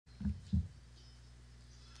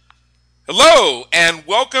Hello, and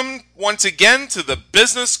welcome once again to the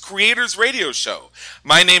Business Creators Radio Show.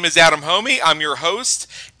 My name is Adam Homey. I'm your host,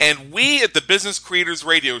 and we at the Business Creators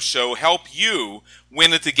Radio Show help you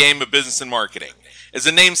win at the game of business and marketing. As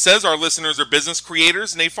the name says, our listeners are business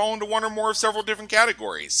creators, and they fall into one or more of several different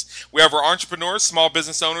categories. We have our entrepreneurs, small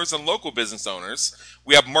business owners, and local business owners.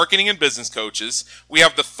 We have marketing and business coaches. We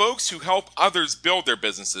have the folks who help others build their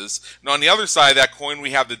businesses. And on the other side of that coin,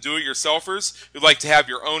 we have the do-it-yourselfers who like to have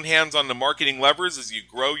your own hands on the marketing levers as you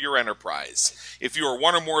grow your enterprise. If you are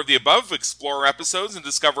one or more of the above, explore our episodes and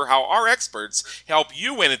discover how our experts help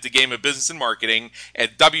you win at the game of business and marketing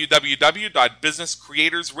at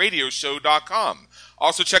www.businesscreatorsradioshow.com.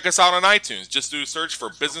 Also, check us out on iTunes. Just do a search for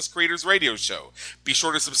Business Creators Radio Show. Be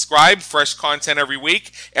sure to subscribe. Fresh content every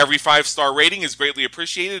week. Every 5-star rating is greatly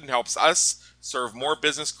appreciated and helps us serve more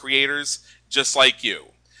business creators just like you.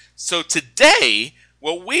 So today,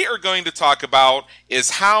 what we are going to talk about is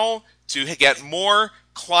how to get more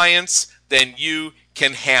clients than you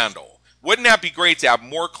can handle. Wouldn't that be great to have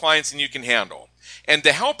more clients than you can handle? And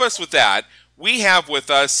to help us with that, we have with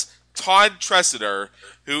us Todd Tresidder,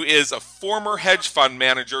 who is a former hedge fund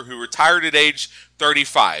manager who retired at age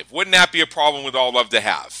 35. Wouldn't that be a problem we'd all love to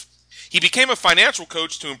have? He became a financial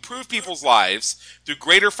coach to improve people's lives through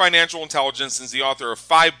greater financial intelligence and is the author of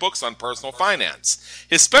 5 books on personal finance.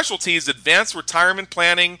 His specialty is advanced retirement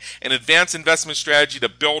planning and advanced investment strategy to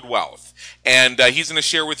build wealth. And he's going to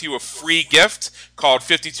share with you a free gift called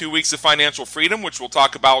 52 Weeks of Financial Freedom, which we'll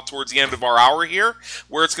talk about towards the end of our hour here,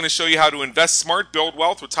 where it's going to show you how to invest smart, build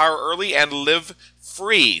wealth, retire early, and live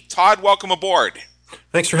free. Todd, welcome aboard.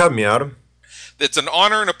 Thanks for having me, Adam. It's an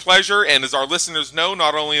honor and a pleasure, and as our listeners know,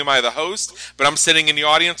 not only am I the host, but I'm sitting in the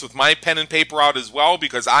audience with my pen and paper out as well,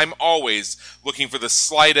 because I'm always looking for the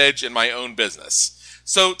slight edge in my own business.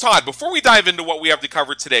 So, Todd, before we dive into what we have to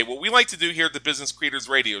cover today, what we like to do here at the Business Creators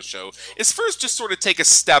Radio Show is first just sort of take a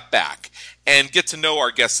step back and get to know our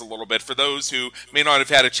guests a little bit for those who may not have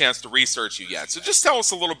had a chance to research you yet. So just tell us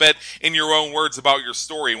a little bit in your own words about your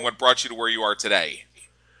story and what brought you to where you are today.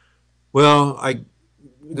 Well,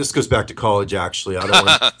 this goes back to college, actually. I don't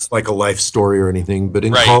want it's like a life story or anything, but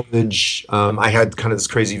in college, I had kind of this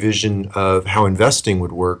crazy vision of how investing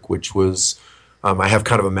would work, which was I have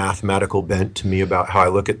kind of a mathematical bent to me about how I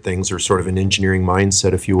look at things, or sort of an engineering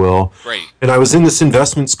mindset, if you will. Right. And I was in this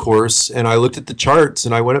investments course, and I looked at the charts,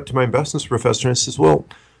 and I went up to my investments professor, and I says, well,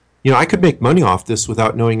 I could make money off this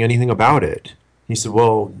without knowing anything about it. He said,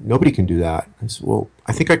 well, nobody can do that. I said, well,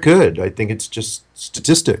 I think I could. I think it's just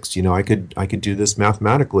statistics. I could do this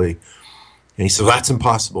mathematically. And he said, well, that's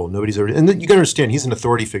impossible. Nobody's ever. And then you got to understand, he's an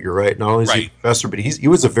authority figure, right? Not only is he an investor, but he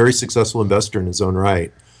was a very successful investor in his own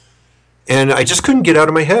right. And I just couldn't get out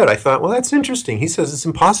of my head. I thought, well, that's interesting. He says it's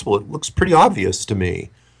impossible. It looks pretty obvious to me.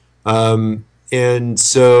 And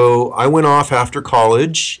so I went off after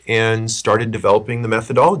college and started developing the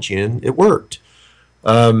methodology, and it worked.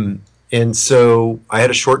 And so I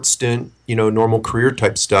had a short stint, normal career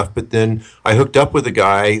type stuff, but then I hooked up with a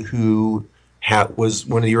guy who was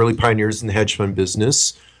one of the early pioneers in the hedge fund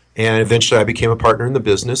business, and eventually I became a partner in the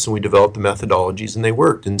business, and we developed the methodologies, and they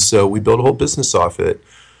worked. And so we built a whole business off it,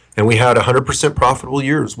 and we had 100% profitable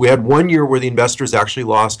years. We had one year where the investors actually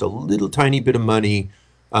lost a little tiny bit of money,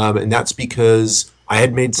 and that's because I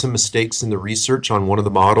had made some mistakes in the research on one of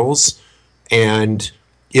the models, and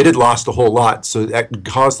it had lost a whole lot, so that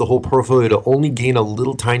caused the whole portfolio to only gain a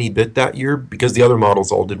little tiny bit that year because the other models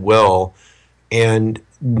all did well. And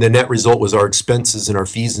the net result was our expenses and our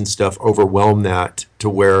fees and stuff overwhelmed that to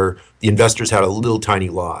where the investors had a little tiny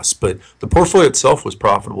loss. But the portfolio itself was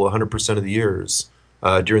profitable 100% of the years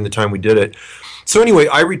during the time we did it. So anyway,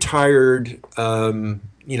 I retired, in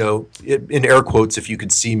air quotes, if you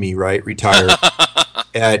could see me, right? Retired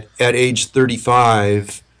at age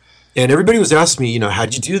 35. And everybody was asking me,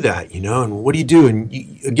 how'd you do that, and what do you do? And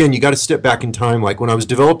again, you got to step back in time. Like when I was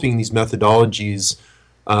developing these methodologies,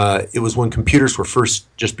 it was when computers were first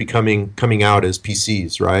just coming out as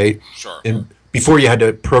PCs, right? Sure. And before you had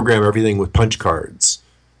to program everything with punch cards,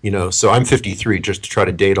 so I'm 53, just to try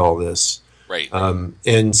to date all this. Right.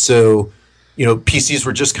 And so, PCs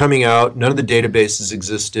were just coming out. None of the databases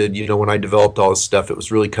existed. When I developed all this stuff, it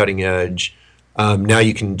was really cutting edge. Now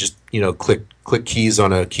you can just, click keys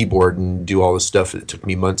on a keyboard and do all this stuff that took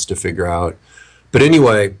me months to figure out. But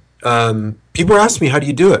anyway, people were asking me, how do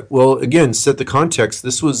you do it? Well, again, set the context.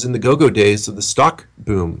 This was in the go-go days of the stock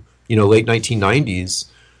boom, late 1990s.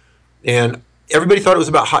 And everybody thought it was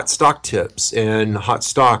about hot stock tips and hot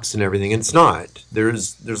stocks and everything. And it's not.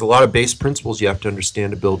 There's a lot of base principles you have to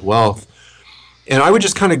understand to build wealth. And I would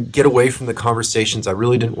just kind of get away from the conversations. I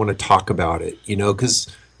really didn't want to talk about it, because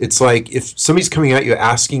It's like if somebody's coming at you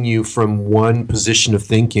asking you from one position of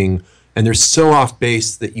thinking and they're so off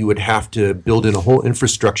base that you would have to build in a whole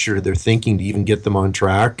infrastructure to their thinking to even get them on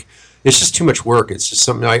track. It's just too much work. It's just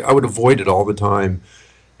something I would avoid it all the time.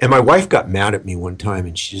 And my wife got mad at me one time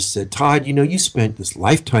and she just said, Todd, you spent this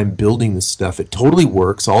lifetime building this stuff. It totally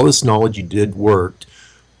works. All this knowledge you did worked.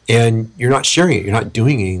 And you're not sharing it. You're not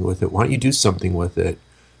doing anything with it. Why don't you do something with it?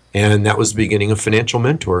 And that was the beginning of Financial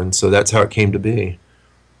Mentor. And so that's how it came to be.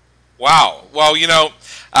 Wow. Well,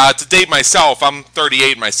 to date myself, I'm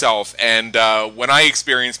 38 myself, and when I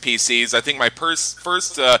experienced PCs, I think my first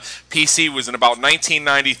PC was in about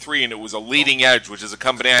 1993, and it was a Leading Edge, which is a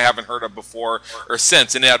company I haven't heard of before or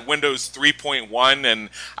since, and it had Windows 3.1, and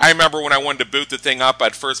I remember when I wanted to boot the thing up,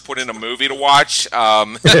 I'd first put in a movie to watch,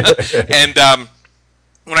 and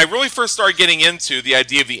when I really first started getting into the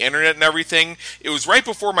idea of the internet and everything, it was right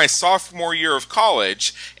before my sophomore year of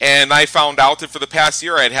college, and I found out that for the past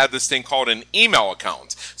year I had this thing called an email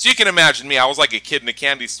account. So you can imagine me, I was like a kid in a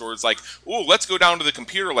candy store. It's like, ooh, let's go down to the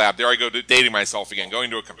computer lab. There I go, dating myself again,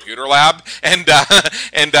 going to a computer lab, and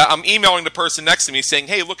I'm emailing the person next to me saying,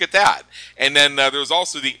 hey, look at that. And then there was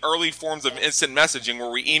also the early forms of instant messaging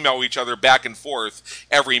where we email each other back and forth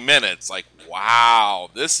every minute. It's like, wow,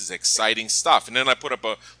 this is exciting stuff. And then I put up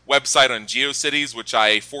a website on GeoCities, which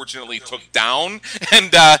I fortunately took down.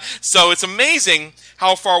 And so it's amazing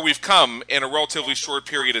how far we've come in a relatively short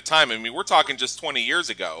period of time. I mean, we're talking just 20 years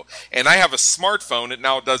ago. And I have a smartphone that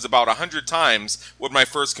now does about 100 times what my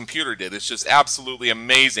first computer did. It's just absolutely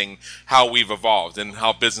amazing how we've evolved and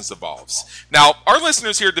how business evolves. Now, our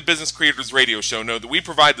listeners here at the Business Creators Radio Show know that we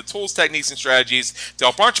provide the tools, techniques, and strategies to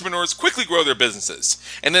help entrepreneurs quickly grow their businesses.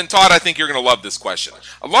 And then, Todd, I think you're going to love this question.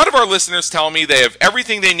 A lot of our listeners tell me they have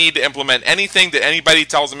everything they need to implement anything that anybody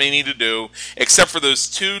tells them they need to do, except for those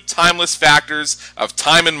two timeless factors of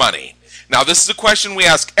time and money. Now, this is a question we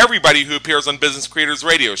ask everybody who appears on Business Creators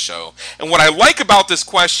Radio Show. And what I like about this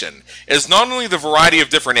question is not only the variety of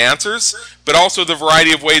different answers, but also the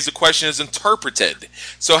variety of ways the question is interpreted.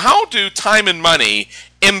 So how do time and money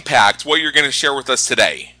impact what you're going to share with us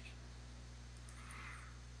today?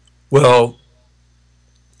 Well,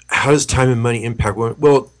 how does time and money impact?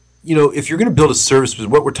 Well, if you're going to build a service business,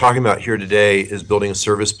 what we're talking about here today is building a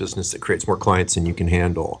service business that creates more clients than you can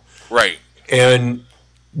handle. Right. And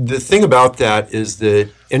the thing about that is that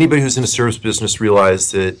anybody who's in a service business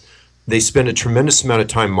realizes that they spend a tremendous amount of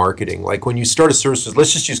time marketing. Like when you start a service business,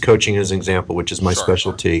 let's just use coaching as an example, which is my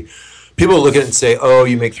specialty. People look at it and say, oh,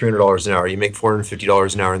 you make $300 an hour, you make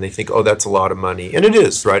 $450 an hour, and they think, oh, that's a lot of money. And it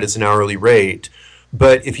is, right? It's an hourly rate.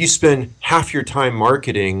 But if you spend half your time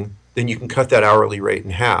marketing, then you can cut that hourly rate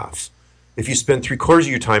in half. If you spend 3/4 of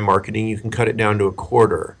your time marketing, you can cut it down to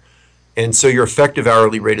 1/4. And so your effective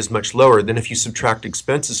hourly rate is much lower. Then if you subtract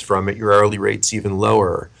expenses from it, your hourly rate's even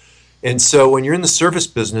lower. And so when you're in the service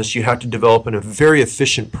business, you have to develop a very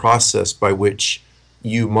efficient process by which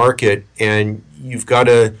you market, and you've got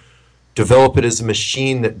to develop it as a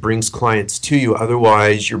machine that brings clients to you.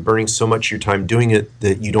 Otherwise, you're burning so much of your time doing it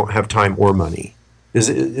that you don't have time or money.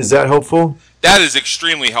 Is that helpful? That is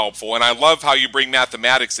extremely helpful, and I love how you bring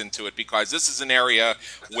mathematics into it, because this is an area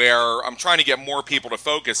where I'm trying to get more people to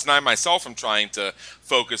focus, and I myself am trying to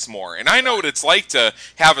focus more. And I know what it's like to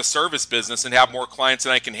have a service business and have more clients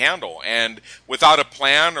than I can handle. And without a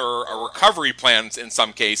plan or a recovery plan in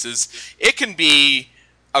some cases, it can be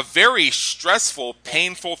a very stressful,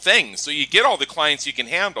 painful thing. So you get all the clients you can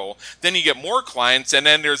handle, then you get more clients, and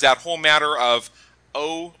then there's that whole matter of,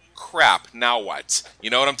 oh, crap, now what?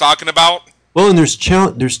 You know what I'm talking about? Well, and there's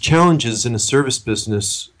challenges in a service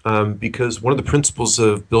business because one of the principles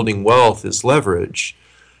of building wealth is leverage.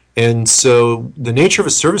 And so the nature of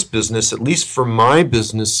a service business, at least for my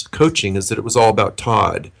business coaching, is that it was all about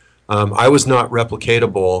Todd. I was not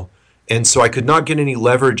replicatable. And so I could not get any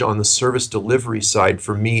leverage on the service delivery side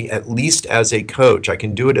for me, at least as a coach. I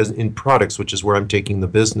can do it as in products, which is where I'm taking the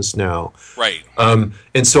business now. Right.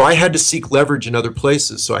 And so I had to seek leverage in other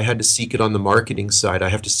places. So I had to seek it on the marketing side. I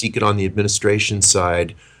have to seek it on the administration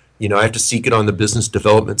side. I have to seek it on the business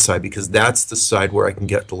development side, because that's the side where I can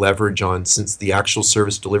get the leverage on, since the actual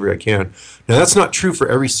service delivery I can. Now, that's not true for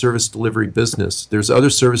every service delivery business. There's other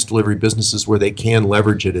service delivery businesses where they can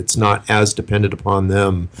leverage it. It's not as dependent upon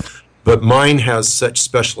them. But mine has such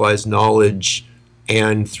specialized knowledge,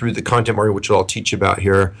 and through the content marketing, which I'll teach about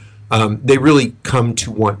here, they really come to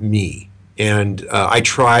want me. And I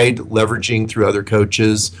tried leveraging through other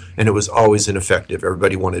coaches, and it was always ineffective.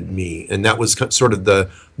 Everybody wanted me. And that was sort of the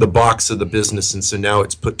box of the business. And so now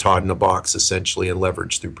it's put Todd in a box, essentially, and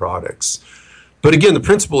leverage through products. But again, the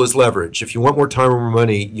principle is leverage. If you want more time or more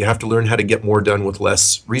money, you have to learn how to get more done with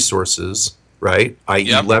less resources. right? I.e.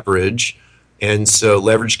 Yep. leverage. And so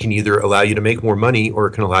leverage can either allow you to make more money or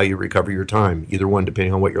it can allow you to recover your time, either one,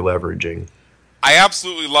 depending on what you're leveraging. I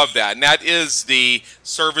absolutely love that, and that is the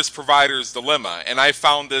service provider's dilemma. And I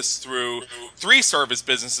found this through 3 service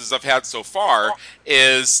businesses I've had so far,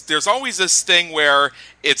 is there's always this thing where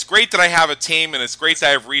it's great that I have a team and it's great that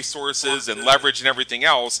I have resources and leverage and everything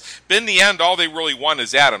else, but in the end, all they really want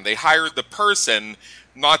is Adam. They hired the person,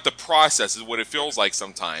 not the process, is what it feels like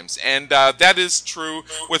sometimes. And that is true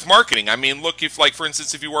with marketing. I mean, look, if, like, for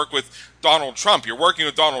instance, if you work with Donald Trump, you're working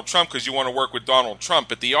with Donald Trump because you want to work with Donald Trump,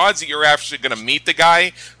 but the odds that you're actually going to meet the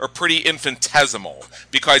guy are pretty infinitesimal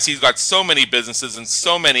because he's got so many businesses and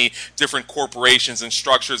so many different corporations and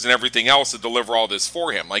structures and everything else to deliver all this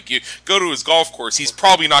for him. Like, you go to his golf course, he's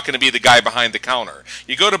probably not going to be the guy behind the counter.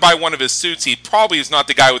 You go to buy one of his suits, he probably is not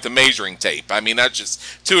the guy with the measuring tape. I mean, that's just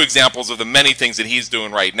 2 examples of the many things that he's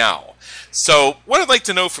doing right now. So what I'd like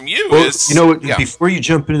to know from you is... You know, before you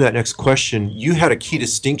jump into that next question, you had a key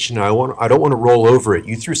distinction. I don't want to roll over it.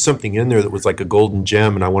 You threw something in there that was like a golden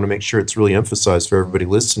gem, and I want to make sure it's really emphasized for everybody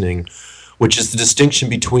listening, which is the distinction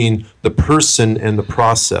between the person and the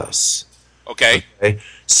process. Okay.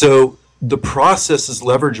 So the process is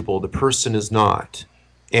leverageable. The person is not.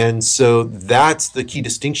 And so that's the key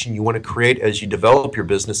distinction you want to create as you develop your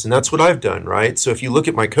business. And that's what I've done, right? So if you look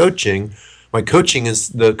at my coaching is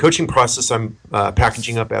the coaching process I'm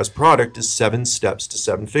packaging up as product is 7 steps to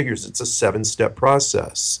 7 figures. It's a 7-step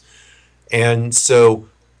process. And so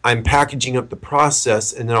I'm packaging up the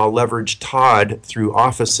process, and then I'll leverage Todd through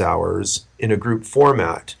office hours in a group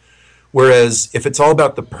format. Whereas if it's all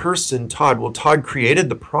about the person, Todd created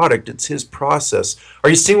the product. It's his process. Are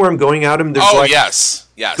you seeing where I'm going, Adam? Yes.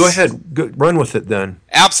 Go ahead. Run with it then.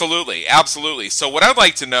 Absolutely. So what I'd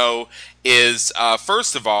like to know is,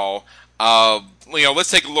 first of all,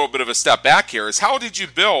 let's take a little bit of a step back here. Is how did you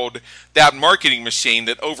build that marketing machine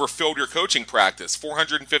that overfilled your coaching practice?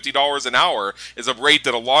 $450 an hour is a rate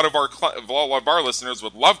that a lot of our listeners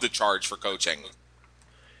would love to charge for coaching.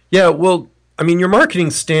 Yeah, well, I mean, your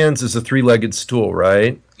marketing stands as a 3-legged stool,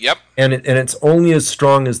 right? Yep. And it's only as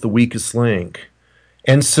strong as the weakest link.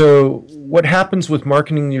 And so what happens with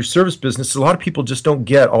marketing your service business, a lot of people just don't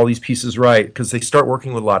get all these pieces right because they start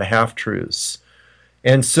working with a lot of half-truths.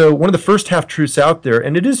 And so one of the first half-truths out there,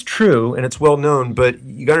 and it is true, and it's well known, but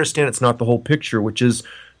you got to understand it's not the whole picture, which is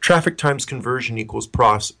traffic times conversion equals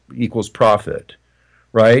profit,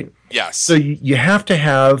 right? Yes. So you have to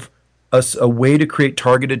have a way to create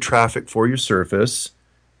targeted traffic for your service,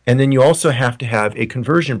 and then you also have to have a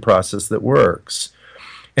conversion process that works.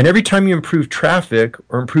 And every time you improve traffic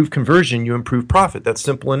or improve conversion, you improve profit. That's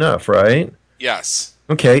simple enough, right? Yes.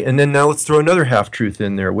 Okay, and then now let's throw another half-truth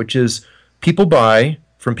in there, which is people buy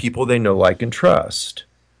from people they know, like, and trust,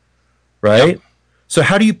 right? Yep. So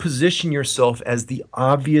how do you position yourself as the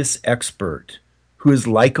obvious expert who is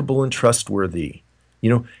likable and trustworthy?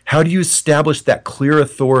 How do you establish that clear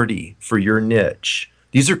authority for your niche?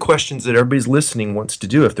 These are questions that everybody's listening wants to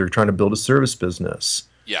do if they're trying to build a service business.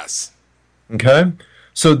 Yes. Okay?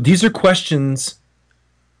 So these are questions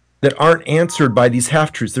that aren't answered by these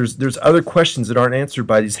half-truths. There's other questions that aren't answered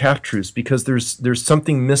by these half-truths because there's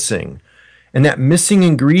something missing. And that missing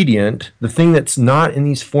ingredient, the thing that's not in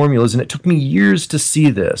these formulas, and it took me years to see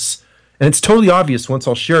this, and it's totally obvious once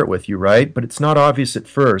I'll share it with you, right? But it's not obvious at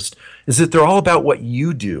first, is that they're all about what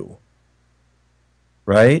you do,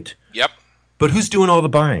 right? Yep. But who's doing all the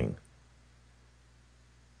buying?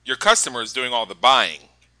 Your customer is doing all the buying.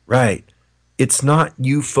 Right. It's not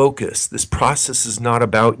you focused. This process is not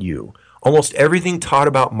about you. Almost everything taught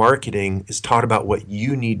about marketing is taught about what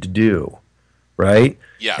you need to do, right?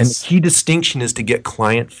 Yes. And the key distinction is to get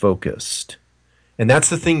client focused. And that's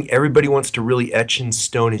the thing everybody wants to really etch in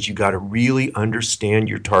stone is you got to really understand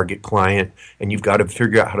your target client and you've got to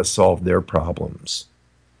figure out how to solve their problems.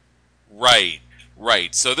 Right.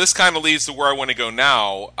 So this kind of leads to where I want to go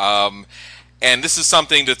now. And this is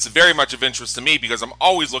something that's very much of interest to me because I'm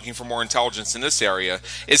always looking for more intelligence in this area,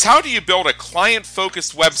 is how do you build a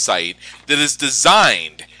client-focused website that is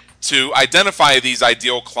designed to identify these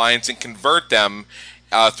ideal clients and convert them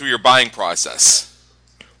through your buying process?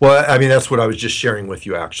 Well, I mean, that's what I was just sharing with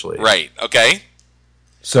you, actually. Right. Okay.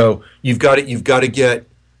 So you've got to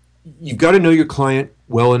know your client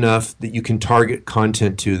well enough that you can target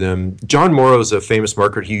content to them. John Morrow is a famous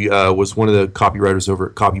marketer. He was one of the copywriters over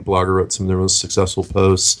at Copyblogger, wrote some of their most successful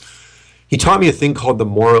posts. He taught me a thing called the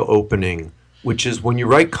Morrow opening, which is when you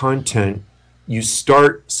write content, you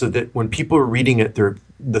start so that when people are reading it,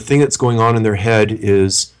 the thing that's going on in their head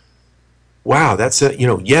is, wow, that's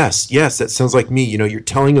yes, that sounds like me. You're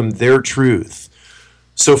telling them their truth.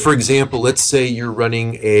 So, for example, let's say you're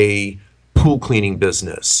running a pool cleaning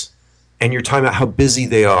business, and you're talking about how busy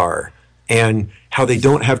they are and how they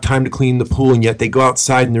don't have time to clean the pool, and yet they go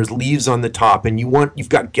outside and there's leaves on the top, and you've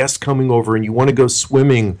got guests coming over and you want to go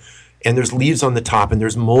swimming and there's leaves on the top and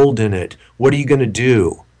there's mold in it. What are you going to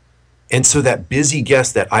do? And so that busy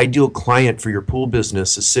guest, that ideal client for your pool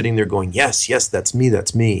business is sitting there going, yes, that's me,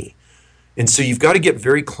 that's me. And so you've got to get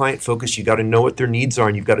very client focused. You've got to know what their needs are,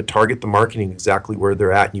 and you've got to target the marketing exactly where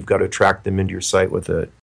they're at, and you've got to attract them into your site with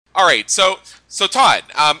it. All right, so Todd,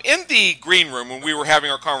 in the green room when we were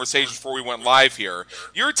having our conversation before we went live here,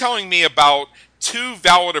 you're telling me about two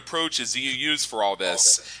valid approaches that you use for all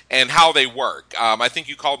this and how they work. I think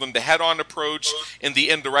you called them the head-on approach and the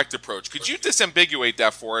indirect approach. Could you disambiguate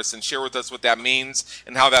that for us and share with us what that means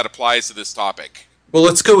and how that applies to this topic? Well,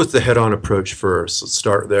 let's go with the head-on approach first. Let's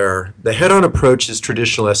start there. The head-on approach is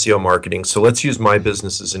traditional SEO marketing. So let's use my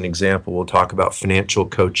business as an example. We'll talk about financial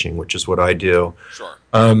coaching, which is what I do. Sure.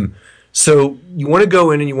 So you want to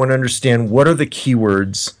go in and you want to understand what are the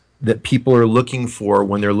keywords that people are looking for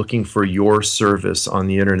when they're looking for your service on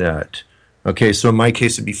the internet. Okay, so in my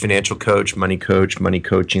case, it'd be financial coach, money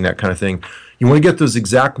coaching, that kind of thing. You want to get those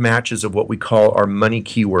exact matches of what we call our money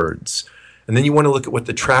keywords. And then you want to look at what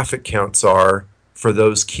the traffic counts are for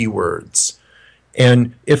those keywords.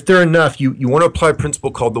 And if they're enough, you want to apply a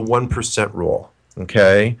principle called the 1% rule.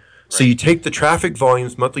 Okay? Right. So you take the traffic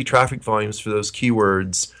volumes, monthly traffic volumes for those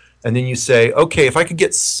keywords, and then you say, okay, if I could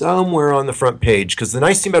get somewhere on the front page, because the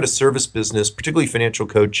nice thing about a service business, particularly financial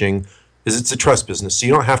coaching, is it's a trust business. So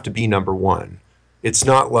you don't have to be number one. It's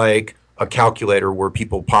not like a calculator where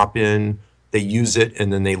people pop in, they use it,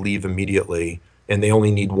 and then they leave immediately, and they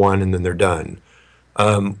only need one, and then they're done.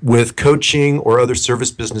 With coaching or other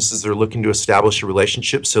service businesses, they're looking to establish a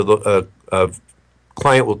relationship. So a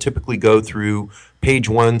client will typically go through page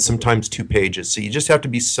one, sometimes 2 pages. So you just have to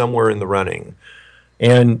be somewhere in the running.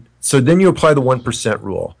 And so then you apply the 1%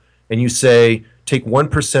 rule, and you say, take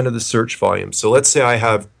 1% of the search volume. So let's say I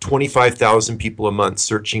have 25,000 people a month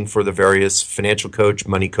searching for the various financial coach,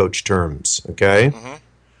 money coach terms, okay? Mm-hmm.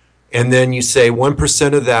 And then you say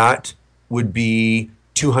 1% of that would be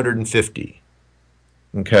 250,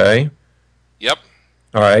 okay? Yep.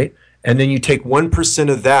 All right. And then you take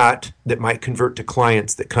 1% of that might convert to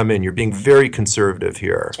clients that come in. You're being very conservative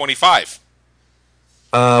here. 25.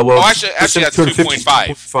 Actually, that's 2.5.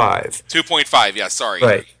 2.5. 2.5, yeah, sorry.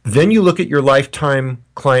 Right. Then you look at your lifetime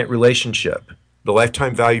client relationship, the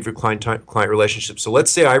lifetime value of your client relationship. So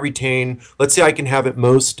let's say I can have at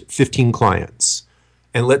most 15 clients.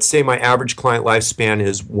 And let's say my average client lifespan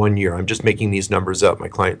is 1 year. I'm just making these numbers up. My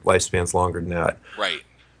client lifespan's longer than that. Right.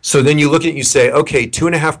 So then you look at it, you say, okay,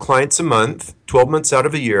 2.5 clients a month, 12 months out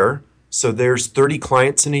of a year. So there's 30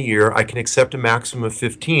 clients in a year. I can accept a maximum of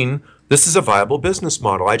 15. This is a viable business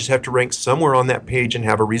model. I just have to rank somewhere on that page and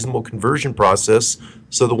have a reasonable conversion process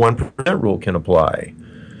so the 1% rule can apply.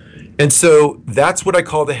 And so that's what I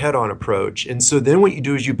call the head-on approach. And so then what you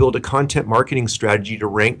do is you build a content marketing strategy to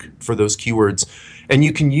rank for those keywords. And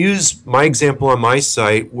you can use my example on my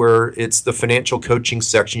site where it's the financial coaching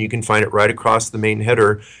section. You can find it right across the main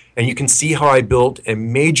header. And you can see how I built a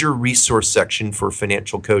major resource section for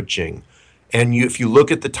financial coaching. And if you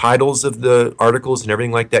look at the titles of the articles and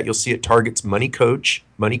everything like that, you'll see it targets money coach,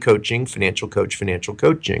 money coaching, financial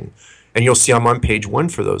coaching. And you'll see I'm on page 1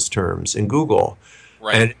 for those terms in Google.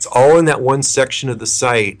 Right. And it's all in that one section of the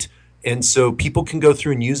site. And so people can go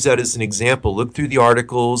through and use that as an example, look through the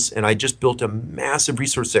articles, and I just built a massive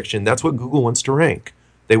resource section. That's what Google wants to rank.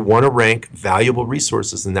 They want to rank valuable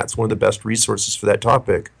resources, and that's one of the best resources for that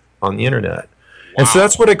topic on the internet. Wow. And so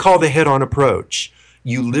that's what I call the head-on approach.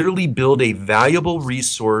 You literally build a valuable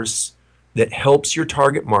resource that helps your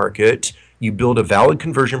target market. You build a valid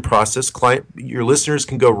conversion process. Your listeners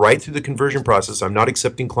can go right through the conversion process. I'm not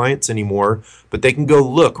accepting clients anymore, but they can go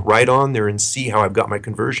look right on there and see how I've got my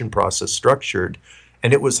conversion process structured.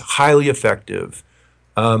 And it was highly effective.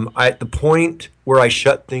 At the point where I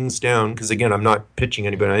shut things down, because again, I'm not pitching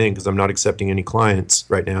anybody anything because I'm not accepting any clients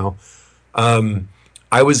right now.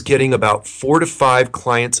 I was getting about 4 to 5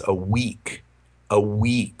 clients a week.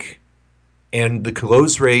 And the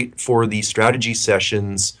close rate for the strategy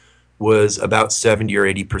sessions was about 70 or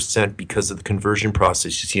 80% because of the conversion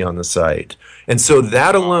process you see on the site. And so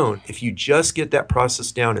that alone, if you just get that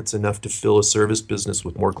process down, it's enough to fill a service business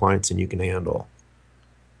with more clients than you can handle.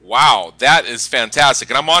 Wow, that is fantastic.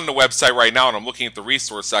 And I'm on the website right now and I'm looking at the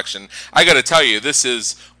resource section. I got to tell you, this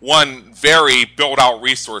is one very built out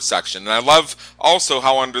resource section. And I love also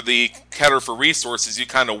how under the header for resources, you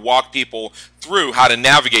kind of walk people through how to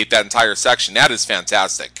navigate that entire section. That is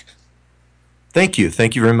fantastic. Thank you.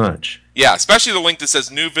 Thank you very much. Yeah, especially the link that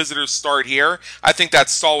says new visitors start here. I think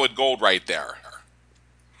that's solid gold right there.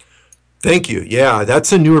 Thank you. Yeah,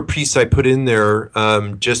 that's a newer piece I put in there.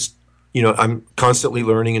 Just I'm constantly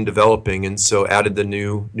learning and developing, and so added the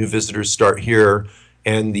new visitors start here.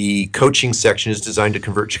 And the coaching section is designed to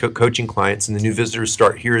convert coaching clients, and the new visitors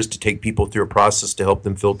start here is to take people through a process to help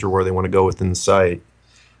them filter where they want to go within the site.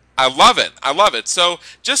 I love it. I love it. So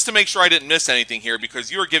just to make sure I didn't miss anything here,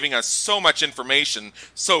 because you're giving us so much information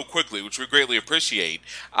so quickly, which we greatly appreciate,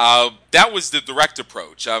 that was the direct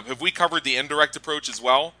approach. Have we covered the indirect approach as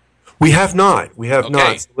well? We have not. We have Okay.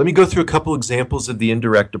 not. So let me go through a couple examples of the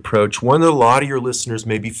indirect approach. One that a lot of your listeners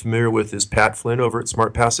may be familiar with is Pat Flynn over at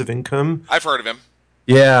Smart Passive Income. I've heard of him.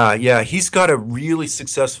 Yeah. He's got a really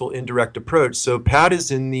successful indirect approach. So Pat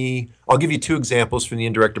is I'll give you two examples from the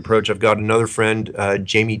indirect approach. I've got another friend,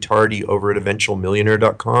 Jamie Tardy over at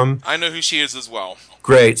eventualmillionaire.com. I know who she is as well.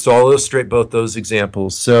 Great. So I'll illustrate both those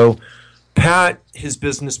examples. So Pat, his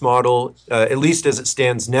business model, at least as it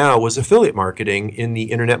stands now, was affiliate marketing in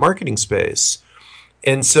the internet marketing space.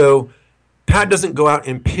 And so Pat doesn't go out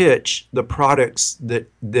and pitch the products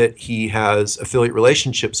that he has affiliate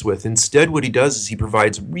relationships with. Instead, what he does is he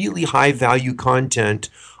provides really high value content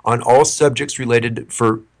on all subjects that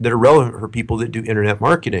are relevant for people that do internet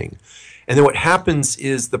marketing. And then what happens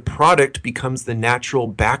is the product becomes the natural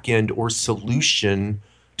back end or solution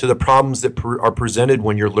to the problems that are presented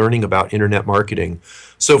when you're learning about internet marketing.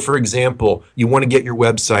 So for example, you want to get your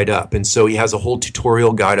website up. And so he has a whole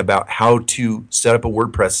tutorial guide about how to set up a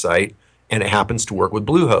WordPress site. And it happens to work with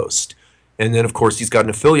Bluehost. And then, of course, he's got an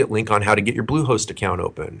affiliate link on how to get your Bluehost account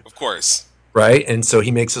open. Of course. Right? And so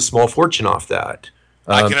he makes a small fortune off that.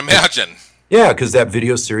 I can imagine. Yeah, because that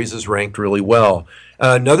video series is ranked really well.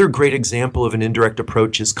 Another great example of an indirect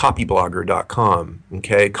approach is copyblogger.com.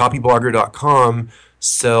 Okay, copyblogger.com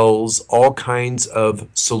sells all kinds of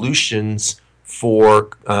solutions for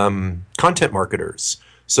content marketers.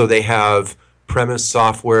 So they have premise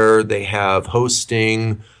software, they have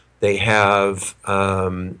hosting, they have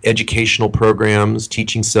educational programs,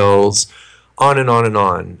 teaching cells, on and on and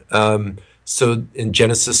on. So in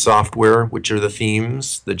Genesis software, which are the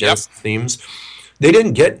themes, the Genesis themes, they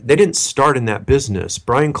didn't start in that business.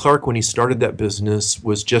 Brian Clark, when he started that business,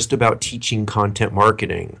 was just about teaching content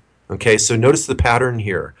marketing. Okay, so notice the pattern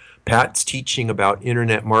here. Pat's teaching about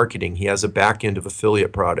internet marketing. He has a back end of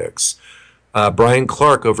affiliate products. Brian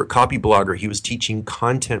Clark over at Copyblogger, he was teaching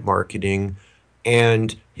content marketing,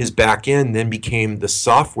 and his back end then became the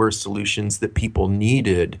software solutions that people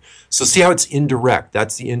needed. So see how it's indirect.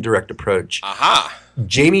 That's the indirect approach. Aha.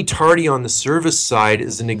 Jamie Tardy on the service side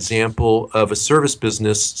is an example of a service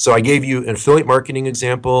business. So I gave you an affiliate marketing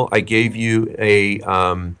example. I gave you a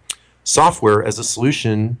software as a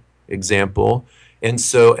solution example. And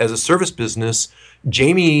so as a service business,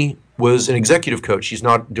 Jamie was an executive coach. She's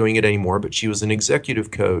not doing it anymore, but she was an executive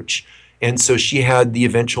coach. And so she had the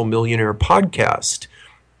Eventual Millionaire podcast.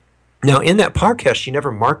 Now, in that podcast, she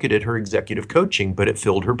never marketed her executive coaching, but it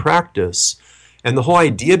filled her practice. And the whole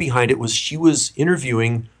idea behind it was she was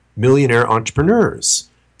interviewing millionaire entrepreneurs,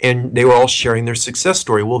 and they were all sharing their success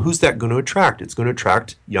story. Well, who's that going to attract? It's going to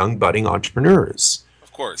attract young, budding entrepreneurs.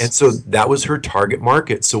 Of course. And so that was her target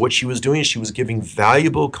market. So what she was doing is she was giving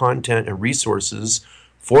valuable content and resources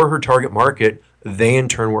for her target market. They, in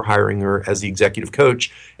turn, were hiring her as the executive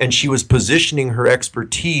coach, and she was positioning her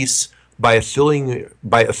expertise by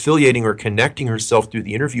affiliating or connecting herself through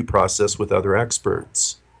the interview process with other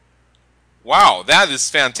experts. Wow, that is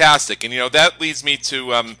fantastic. And, that leads me to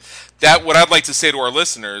what I'd like to say to our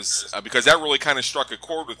listeners, because that really kind of struck a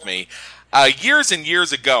chord with me. Years and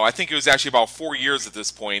years ago, I think it was actually about 4 years at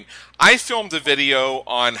this point, I filmed a video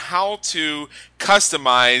on how to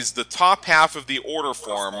customize the top half of the order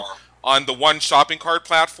form on the One Shopping Cart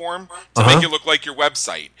platform to make it look like your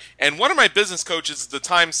website. And one of my business coaches at the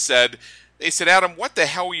time said, Adam, what the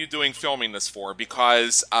hell are you doing filming this for?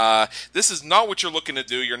 Because this is not what you're looking to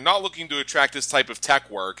do. You're not looking to attract this type of tech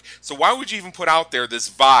work. So why would you even put out there this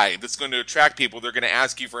vibe that's going to attract people? They're going to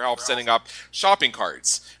ask you for help setting up shopping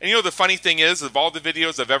carts. And the funny thing is, of all the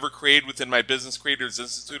videos I've ever created within my Business Creators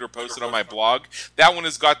Institute or posted on my blog, that one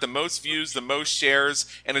has got the most views, the most shares,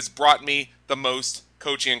 and has brought me the most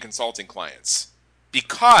coaching and consulting clients.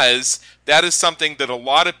 Because that is something that a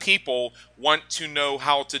lot of people want to know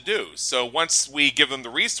how to do. So once we give them the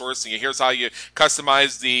resource, and here's how you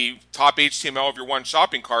customize the top HTML of your one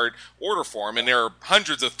shopping cart order form, and there are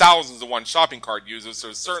hundreds of thousands of one shopping cart users, so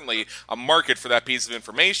there's certainly a market for that piece of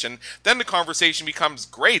information, then the conversation becomes,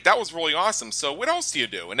 great, that was really awesome, so what else do you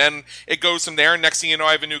do? And then it goes from there, and next thing you know,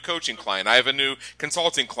 I have a new coaching client, I have a new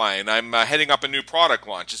consulting client, I'm heading up a new product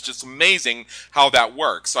launch. It's just amazing how that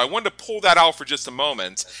works. So I wanted to pull that out for just a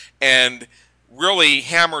moment and really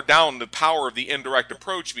hammer down the power of the indirect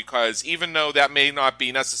approach, because even though that may not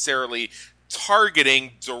be necessarily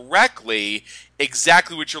targeting directly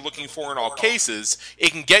exactly what you're looking for in all cases,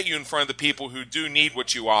 it can get you in front of the people who do need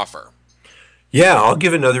what you offer. Yeah, I'll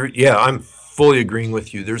give another. Yeah, I'm fully agreeing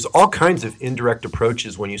with you. There's all kinds of indirect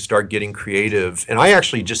approaches when you start getting creative, and I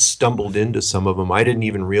actually just stumbled into some of them. I didn't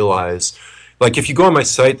even realize. Like, if you go on my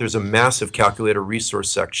site, there's a massive calculator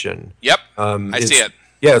resource section. Yep, I see it.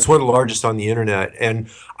 Yeah, it's one of the largest on the internet. And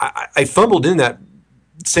I fumbled in that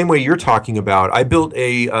same way you're talking about. I built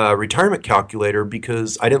a retirement calculator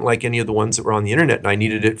because I didn't like any of the ones that were on the internet, and I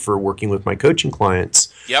needed it for working with my coaching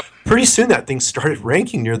clients. Yep. Pretty soon that thing started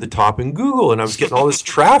ranking near the top in Google, and I was getting all this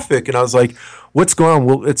traffic, and I was like, what's going on?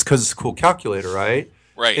 Well, it's because it's a cool calculator, right?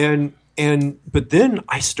 Right. But then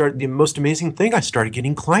the most amazing thing, I started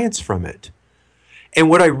getting clients from it.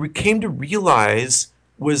 And what I came to realize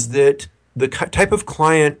was that the type of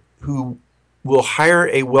client who will hire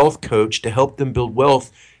a wealth coach to help them build wealth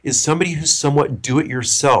is somebody who's somewhat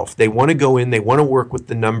do-it-yourself. They want to go in, they want to work with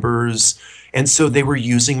the numbers, and so they were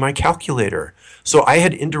using my calculator. So I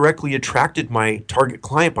had indirectly attracted my target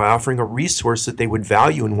client by offering a resource that they would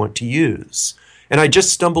value and want to use. And I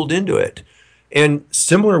just stumbled into it. And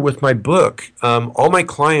similar with my book, all my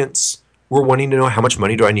clients were wanting to know, how much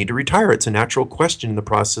money do I need to retire? It's a natural question in the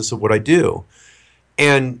process of what I do.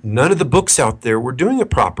 And none of the books out there were doing it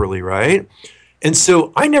properly, right? And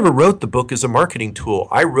so I never wrote the book as a marketing tool.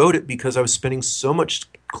 I wrote it because I was spending so much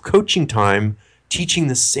coaching time teaching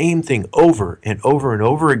the same thing over and over and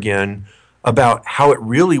over again about how it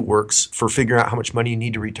really works for figuring out how much money you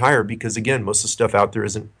need to retire. Because again, most of the stuff out there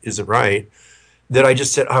isn't right. That I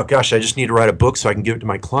just said, oh gosh, I just need to write a book so I can give it to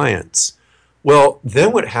my clients. Well,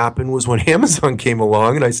 then what happened was when Amazon came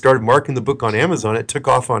along and I started marketing the book on Amazon, it took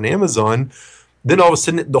off on Amazon. Then all of a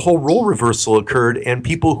sudden, the whole role reversal occurred, and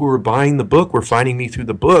people who were buying the book were finding me through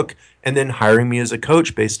the book and then hiring me as a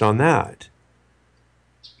coach based on that.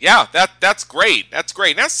 Yeah, that's great. That's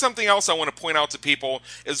great. And that's something else I want to point out to people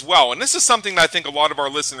as well. And this is something that I think a lot of our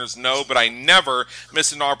listeners know, but I never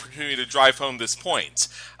miss an opportunity to drive home this point.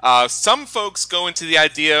 Some folks go into the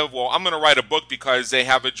idea of, well, I'm going to write a book because they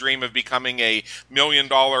have a dream of becoming a $1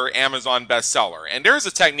 million Amazon bestseller. And there's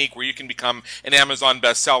a technique where you can become an Amazon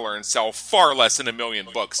bestseller and sell far less than 1 million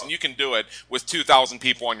books. And you can do it with 2,000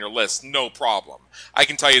 people on your list, no problem. I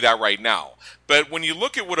can tell you that right now. But when you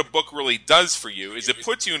look at what a book really does for you, is it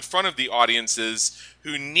puts you in front of the audiences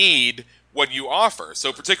who need what you offer.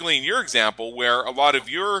 So particularly in your example, where a lot of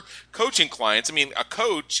your coaching clients, I mean, a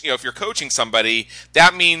coach, if you're coaching somebody,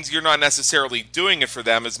 that means you're not necessarily doing it for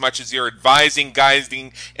them as much as you're advising,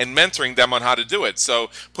 guiding, and mentoring them on how to do it. So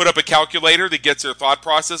put up a calculator that gets their thought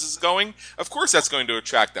processes going. Of course, that's going to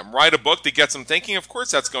attract them. Write a book that gets them thinking. Of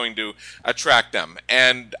course, that's going to attract them.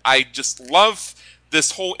 And I just love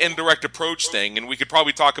this whole indirect approach thing, and we could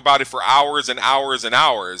probably talk about it for hours and hours and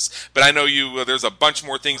hours, but I know there's a bunch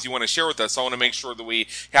more things you want to share with us, so I want to make sure that we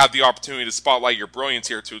have the opportunity to spotlight your brilliance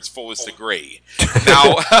here to its fullest degree.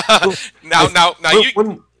 Now, go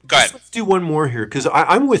ahead. Let's do one more here, because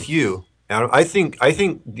I'm with you. I think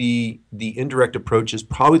the indirect approach is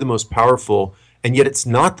probably the most powerful, and yet it's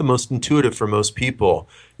not the most intuitive for most people.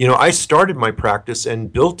 I started my practice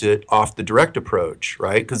and built it off the direct approach,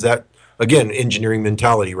 right? Because that, again, engineering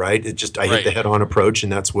mentality, right? I hit the head-on approach,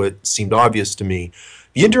 and that's what seemed obvious to me.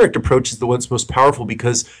 The indirect approach is the one that's most powerful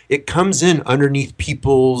because it comes in underneath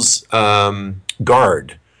people's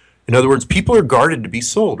guard. In other words, people are guarded to be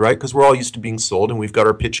sold, right? Because we're all used to being sold, and we've got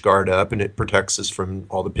our pitch guard up, and it protects us from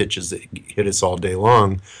all the pitches that hit us all day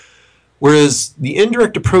long. Whereas the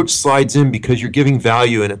indirect approach slides in because you're giving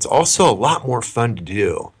value, and it's also a lot more fun to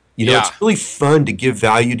do. It's really fun to give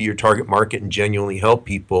value to your target market and genuinely help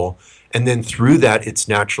people. And then through that, it's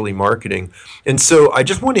naturally marketing. And so I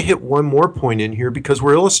just want to hit one more point in here because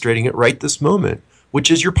we're illustrating it right this moment,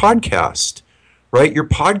 which is your podcast, right? Your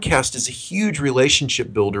podcast is a huge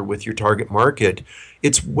relationship builder with your target market.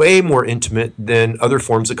 It's way more intimate than other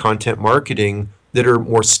forms of content marketing that are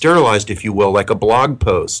more sterilized, if you will, like a blog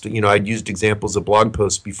post. I'd used examples of blog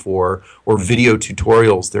posts before, or video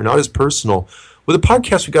tutorials. They're not as personal. With a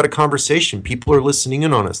podcast, we've got a conversation. People are listening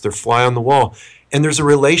in on us. They're fly on the wall. and there's a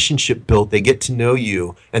relationship built. They get to know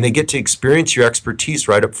you, and they get to experience your expertise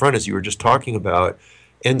right up front, as you were just talking about.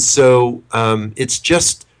 And so it's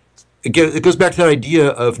just, again, it goes back to that idea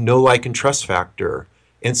of know, like, and trust factor.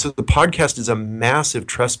 And so the podcast is a massive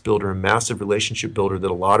trust builder, a massive relationship builder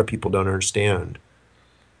that a lot of people don't understand.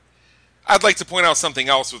 I'd like to point out something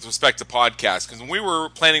else with respect to podcasts, because when we were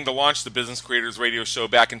planning to launch the Business Creators Radio Show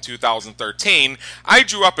back in 2013, I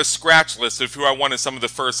drew up a scratch list of who I wanted some of the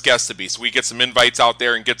first guests to be, so we get some invites out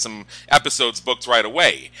there and get some episodes booked right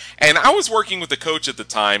away. And I was working with a coach at the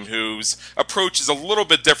time whose approach is a little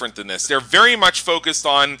bit different than this. They're very much focused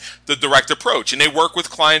on the direct approach, and they work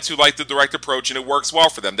with clients who like the direct approach, and it works well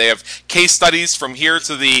for them. They have case studies from here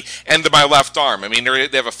to the end of my left arm. I mean,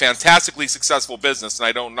 they have a fantastically successful business, and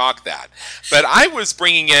I don't knock that. But I was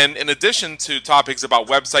bringing in addition to topics about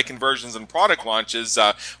website conversions and product launches,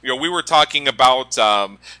 we were talking about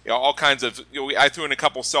all kinds of. I threw in a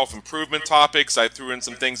couple self-improvement topics. I threw in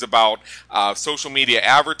some things about social media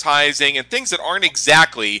advertising and things that aren't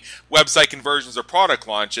exactly website conversions or product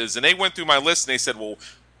launches. And they went through my list and they said, "Well."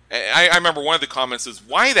 I remember one of the comments is,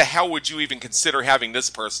 "Why the hell would you even consider having this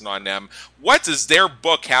person on them? What does their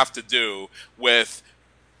book have to do with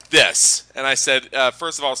this?" And I said,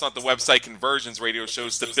 first of all, it's not the Website Conversions Radio Show,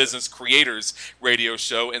 it's the Business Creators Radio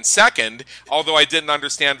Show. And second, although I didn't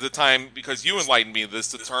understand at the time, because you enlightened me this,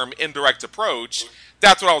 the term indirect approach,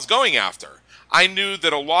 that's what I was going after. I knew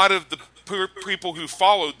that a lot of the people who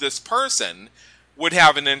followed this person would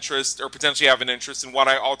have an interest, or potentially have an interest, in what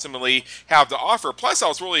I ultimately have to offer. Plus, I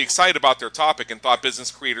was really excited about their topic and thought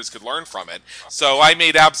business creators could learn from it. So I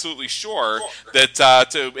made absolutely sure that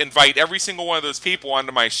to invite every single one of those people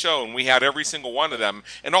onto my show, and we had every single one of them,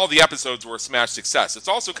 and all the episodes were a smash success. It's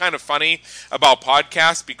also kind of funny about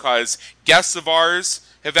podcasts, because guests of ours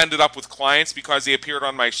have ended up with clients because they appeared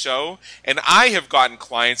on my show, and I have gotten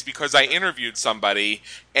clients because I interviewed somebody,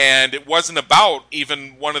 and it wasn't about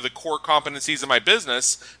even one of the core competencies of my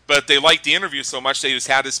business, but they liked the interview so much they just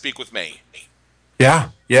had to speak with me. Yeah.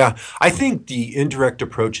 I think the indirect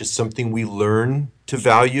approach is something we learn to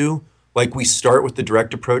value. Like, we start with the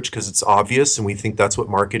direct approach because it's obvious, and we think that's what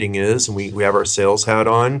marketing is, and we have our sales hat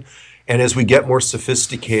on. And as we get more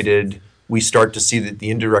sophisticated, we start to see that the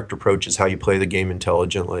indirect approach is how you play the game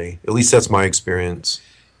intelligently. At least that's my experience.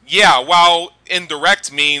 Yeah, while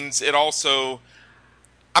indirect means it also,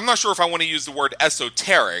 I'm not sure if I want to use the word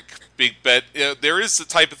esoteric, but there is the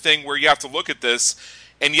type of thing where you have to look at this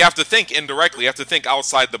and you have to think indirectly. You have to think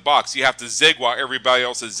outside the box. You have to zig while everybody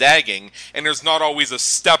else is zagging, and there's not always a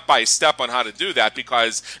step-by-step on how to do that,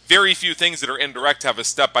 because very few things that are indirect have a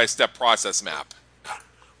step-by-step process map.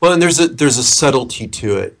 Well, and there's a subtlety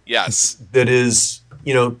to it. Yes. That is,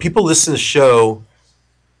 people listen to the show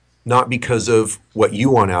not because of what you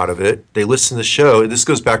want out of it. They listen to the show. This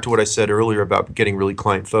goes back to what I said earlier about getting really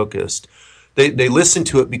client focused. They listen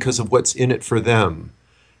to it because of what's in it for them.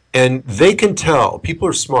 And they can tell. People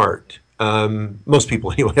are smart. Most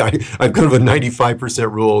people anyway. I've kind of a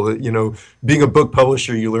 95% rule that, being a book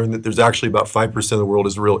publisher, you learn that there's actually about 5% of the world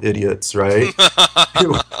is real idiots, right?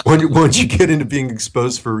 Once you get into being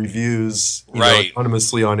exposed for reviews,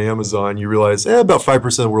 anonymously on Amazon, you realize about 5%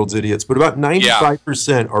 of the world's idiots, but about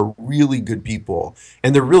 95% are really good people,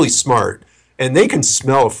 and they're really smart. And they can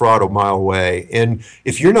smell a fraud a mile away. And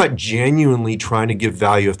if you're not genuinely trying to give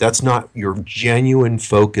value, if that's not your genuine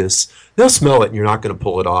focus, they'll smell it and you're not going to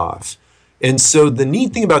pull it off. And so the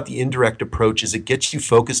neat thing about the indirect approach is it gets you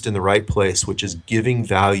focused in the right place, which is giving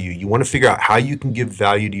value. You want to figure out how you can give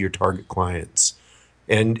value to your target clients.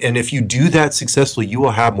 And if you do that successfully, you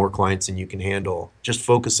will have more clients than you can handle. Just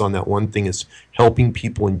focus on that one thing, is helping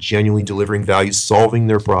people and genuinely delivering value, solving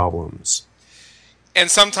their problems. And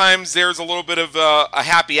sometimes there's a little bit of a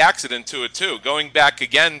happy accident to it, too. Going back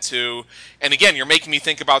again to, and again, you're making me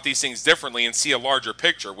think about these things differently and see a larger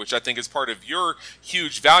picture, which I think is part of your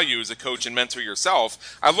huge value as a coach and mentor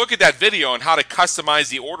yourself. I look at that video on how to customize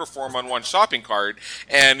the order form on one shopping cart,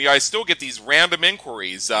 and I still get these random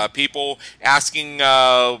inquiries. People asking,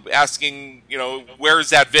 where's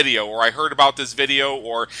that video? Or I heard about this video,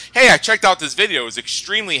 or, hey, I checked out this video. It was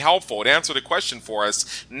extremely helpful. It answered a question for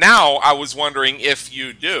us. Now I was wondering if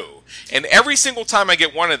you do. And every single time I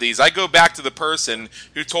get one of these, I go back to the person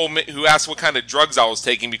who asked what kind of drugs I was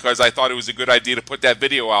taking, because I thought it was a good idea to put that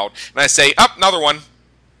video out. And I say, another one.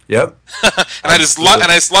 Yep. and I just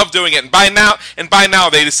love doing it. And by now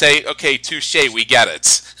they just say, okay, touche, we get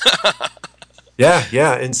it.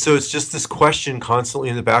 Yeah. And so it's just this question constantly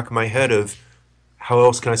in the back of my head of, how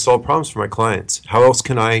else can I solve problems for my clients? How else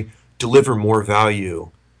can I deliver more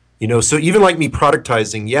value? So even like me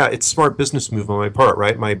productizing, yeah, it's a smart business move on my part,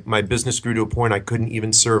 right? My business grew to a point I couldn't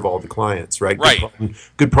even serve all the clients, right? Right.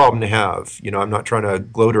 Good problem to have. I'm not trying to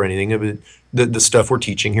gloat or anything, but the stuff we're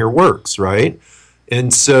teaching here works, right?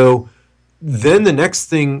 And so then the next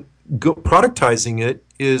thing, productizing it,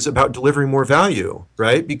 is about delivering more value,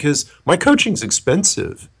 right? Because my coaching's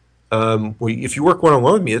expensive. If you work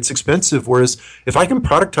one-on-one with me, it's expensive. Whereas if I can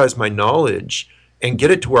productize my knowledge and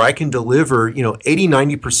get it to where I can deliver, 80,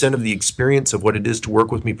 90% of the experience of what it is to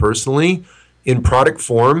work with me personally in product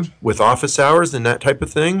form with office hours and that type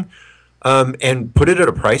of thing, and put it at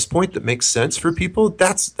a price point that makes sense for people,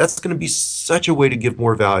 that's going to be such a way to give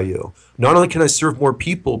more value. Not only can I serve more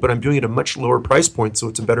people, but I'm doing it at a much lower price point, so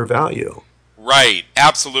it's a better value. Right,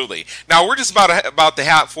 absolutely. Now, we're just about the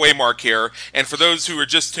halfway mark here, and for those who are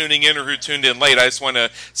just tuning in or who tuned in late, I just want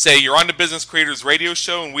to say you're on the Business Creators Radio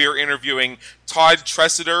Show, and we are interviewing Todd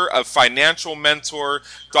Tresidder of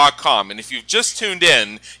FinancialMentor.com. And if you've just tuned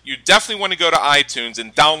in, you definitely want to go to iTunes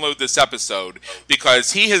and download this episode,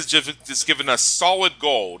 because he has just given us solid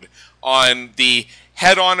gold on the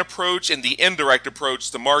head-on approach and the indirect approach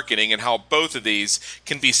to marketing, and how both of these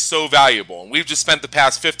can be so valuable. And we've just spent the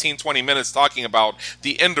past 15, 20 minutes talking about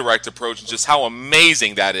the indirect approach and just how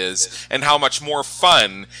amazing that is and how much more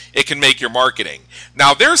fun it can make your marketing.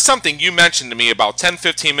 Now, there's something you mentioned to me about 10,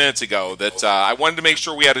 15 minutes ago that I wanted to make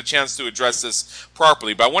sure we had a chance to address this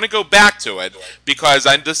properly, but I want to go back to it because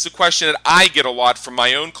this is a question that I get a lot from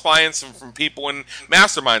my own clients and from people in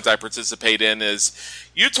masterminds I participate in. Is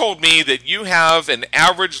you told me that you have an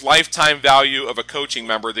average lifetime value of a coaching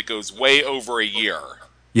member that goes way over a year.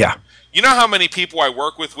 Yeah. You know how many people I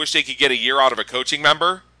work with wish they could get a year out of a coaching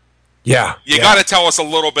member? Yeah. You got to tell us a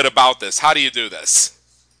little bit about this. How do you do this?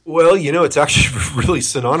 Well, it's actually really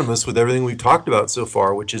synonymous with everything we've talked about so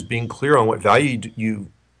far, which is being clear on what value you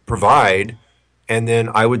provide. And then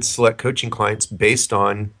I would select coaching clients based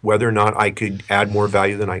on whether or not I could add more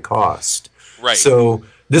value than I cost. Right. So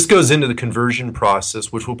this goes into the conversion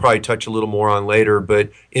process, which we'll probably touch a little more on later.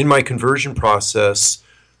 But in my conversion process,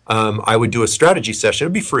 I would do a strategy session.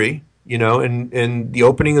 It'd be free, and the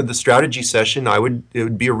opening of the strategy session, it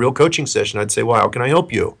would be a real coaching session. I'd say, well, how can I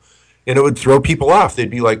help you? And it would throw people off. They'd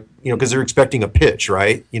be like, because they're expecting a pitch,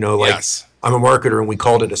 right? Yes. I'm a marketer and we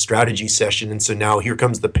called it a strategy session. And so now here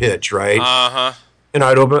comes the pitch, right? Uh-huh. And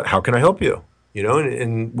I'd open, how can I help you?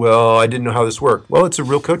 Well, I didn't know how this worked. Well, it's a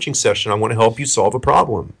real coaching session. I want to help you solve a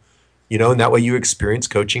problem, and that way you experience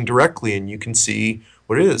coaching directly and you can see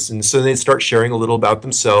what it is. And so they'd start sharing a little about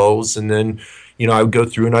themselves. And then, I would go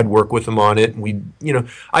through and I'd work with them on it. And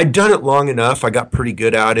I'd done it long enough. I got pretty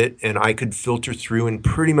good at it, and I could filter through and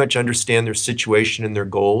pretty much understand their situation and their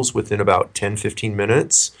goals within about 10, 15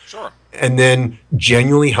 minutes. Sure. And then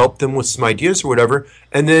genuinely help them with some ideas or whatever.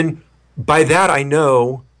 And then by that, I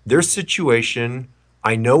know their situation,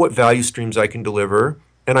 I know what value streams I can deliver,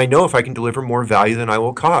 and I know if I can deliver more value than I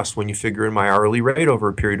will cost when you figure in my hourly rate over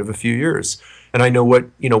a period of a few years. And I know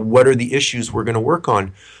what are the issues we're going to work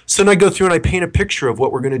on. So then I go through and I paint a picture of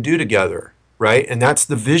what we're going to do together, right? And that's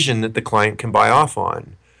the vision that the client can buy off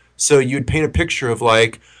on. So you'd paint a picture of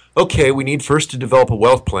like, okay, we need first to develop a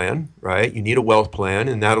wealth plan, right? You need a wealth plan,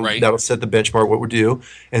 and that'll set the benchmark what we'll do.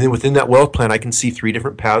 And then within that wealth plan, I can see 3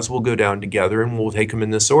 different paths we'll go down together, and we'll take them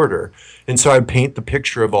in this order. And so I paint the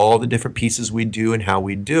picture of all the different pieces we do and how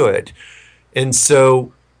we do it. And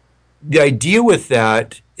so the idea with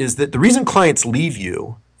that is that the reason clients leave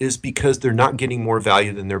you is because they're not getting more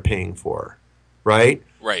value than they're paying for, right?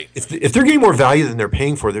 Right. If they're getting more value than they're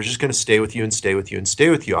paying for, they're just going to stay with you and stay with you and stay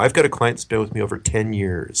with you. I've got a client that's been with me over 10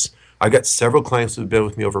 years. I've got several clients who've been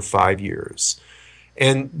with me over 5 years.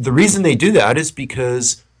 And the reason they do that is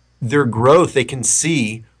because their growth, they can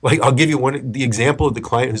see, like I'll give you the example of the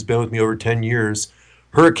client who's been with me over 10 years.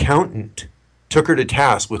 Her accountant took her to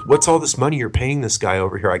task with, what's all this money you're paying this guy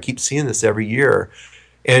over here? I keep seeing this every year.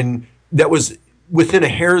 And that was within a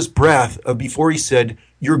hair's breadth of before he said,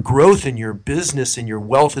 your growth in your business and your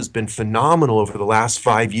wealth has been phenomenal over the last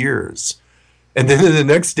 5 years. And then in the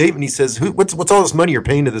next statement, he says, what's all this money you're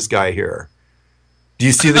paying to this guy here? Do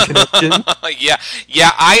you see the connection?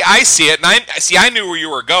 Yeah, I see it. And I knew where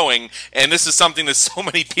you were going, and this is something that so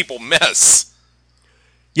many people miss.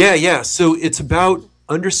 Yeah. So it's about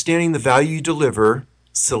understanding the value you deliver,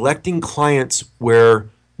 selecting clients where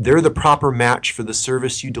they're the proper match for the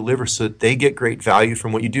service you deliver so that they get great value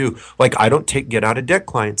from what you do. Like I don't take get out of debt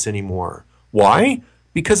clients anymore. Why?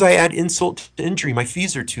 Because I add insult to injury. My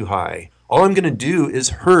fees are too high. All I'm going to do is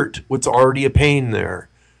hurt what's already a pain there,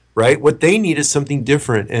 right? What they need is something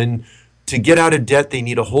different. And to get out of debt, they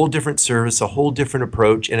need a whole different service, a whole different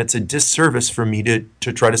approach, and it's a disservice for me to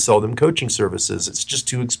try to sell them coaching services. It's just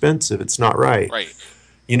too expensive. It's not right. Right.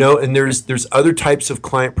 You know, and there's other types of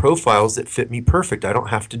client profiles that fit me perfect. I don't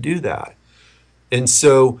have to do that. And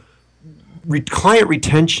so client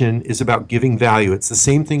retention is about giving value. It's the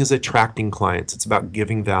same thing as attracting clients. It's about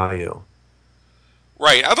giving value.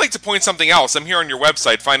 Right. I'd like to point something else. I'm here on your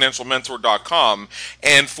website, financialmentor.com,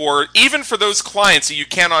 and even for those clients that you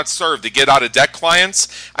cannot serve, the get out of debt clients,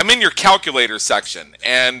 I'm in your calculator section.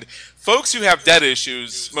 And folks who have debt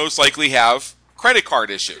issues most likely have credit card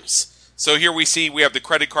issues. So here we have the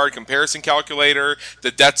credit card comparison calculator, the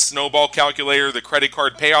debt snowball calculator, the credit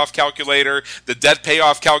card payoff calculator, the debt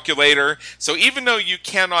payoff calculator. So even though you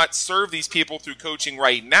cannot serve these people through coaching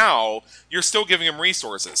right now, you're still giving them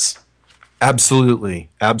resources. Absolutely.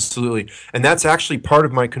 Absolutely. And that's actually part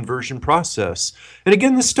of my conversion process. And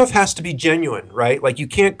again, this stuff has to be genuine, right? Like you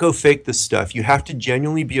can't go fake this stuff. You have to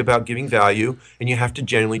genuinely be about giving value, and you have to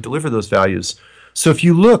genuinely deliver those values. So if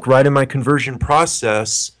you look right in my conversion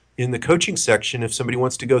process in the coaching section, if somebody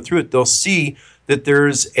wants to go through it, they'll see that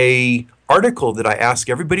there's a article that I ask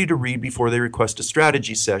everybody to read before they request a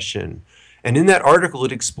strategy session. And in that article,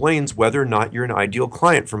 it explains whether or not you're an ideal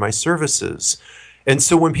client for my services. And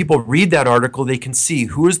so when people read that article, they can see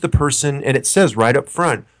who is the person, and it says right up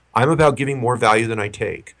front, I'm about giving more value than I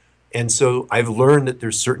take. And so I've learned that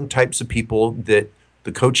there's certain types of people that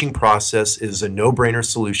the coaching process is a no-brainer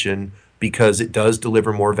solution because it does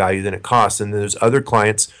deliver more value than it costs. And then there's other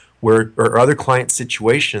clients or other client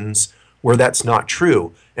situations where that's not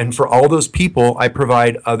true. And for all those people, I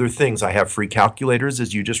provide other things. I have free calculators,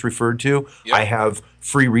 as you just referred to. Yep. I have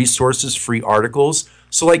free resources, free articles.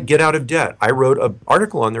 So like Get Out of Debt. I wrote an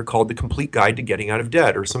article on there called The Complete Guide to Getting Out of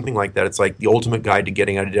Debt or something like that. It's like the ultimate guide to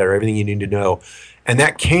getting out of debt or everything you need to know. And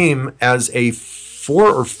that came as a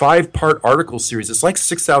 4 or 5 part article series. It's like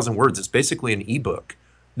 6,000 words. It's basically an ebook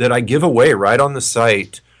that I give away right on the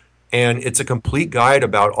site. And it's a complete guide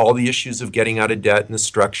about all the issues of getting out of debt and the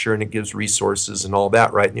structure, and it gives resources and all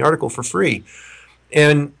that right in the article for free.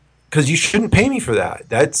 And because you shouldn't pay me for that.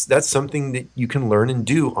 That's something that you can learn and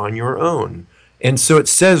do on your own. And so it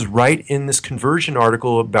says right in this conversion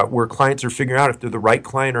article about where clients are figuring out if they're the right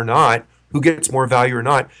client or not, who gets more value or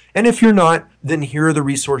not. And if you're not, then here are the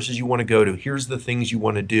resources you want to go to. Here's the things you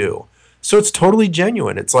want to do. So it's totally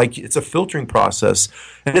genuine. It's like it's a filtering process.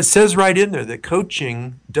 And it says right in there that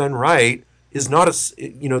coaching done right is not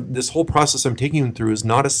this whole process I'm taking them through is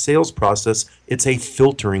not a sales process. It's a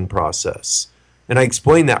filtering process. And I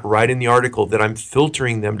explain that right in the article, that I'm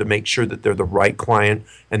filtering them to make sure that they're the right client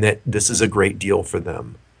and that this is a great deal for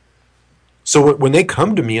them. So when they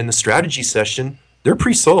come to me in the strategy session, they're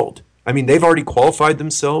pre-sold. I mean, they've already qualified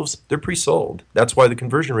themselves. They're pre-sold. That's why the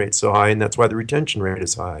conversion rate's so high, and that's why the retention rate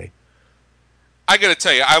is high. I got to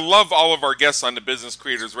tell you, I love all of our guests on the Business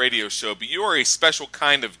Creators Radio Show, but you are a special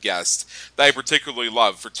kind of guest that I particularly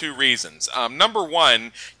love for 2 reasons. Number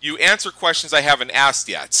one, you answer questions I haven't asked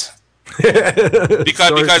yet. because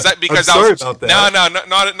I was about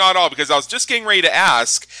that. Not all, because I was just getting ready to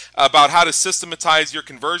ask about how to systematize your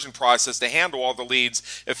conversion process to handle all the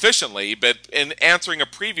leads efficiently, but in answering a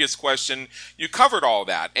previous question you covered all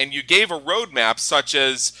that, and you gave a roadmap such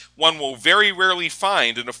as one will very rarely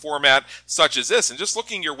find in a format such as this. And just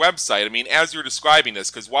looking at your website, I mean, as you're describing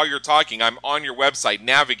this, because while you're talking I'm on your website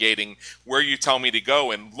navigating where you tell me to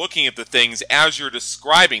go and looking at the things as you're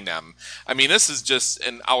describing them, I mean, this is just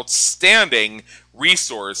an outstanding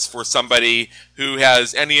resource for somebody who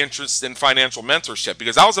has any interest in financial mentorship.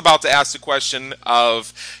 Because I was about to ask the question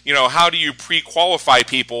of, how do you pre-qualify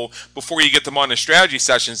people before you get them on the strategy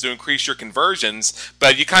sessions to increase your conversions?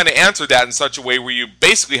 But you kind of answered that in such a way where you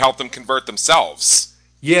basically help them convert themselves.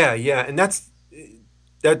 Yeah, and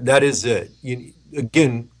that is it.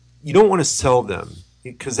 Again, you don't want to sell them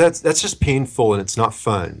because that's just painful and it's not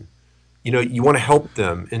fun. You want to help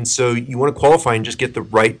them. And so you want to qualify and just get the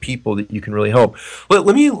right people that you can really help. Let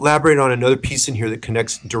me elaborate on another piece in here that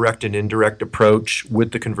connects direct and indirect approach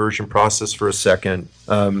with the conversion process for a second.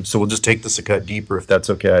 So we'll just take this a cut deeper if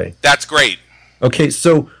that's okay. That's great. Okay,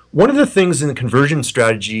 so one of the things in the conversion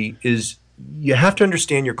strategy is you have to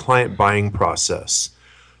understand your client buying process.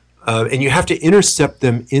 And you have to intercept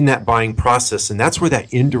them in that buying process. And that's where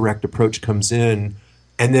that indirect approach comes in.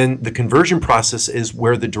 And then the conversion process is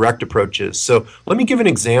where the direct approach is. So let me give an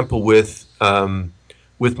example with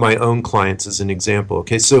my own clients as an example.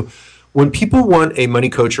 Okay, so when people want a money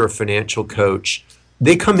coach or a financial coach,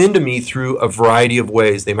 they come into me through a variety of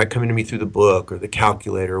ways. They might come into me through the book or the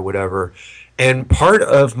calculator or whatever. And part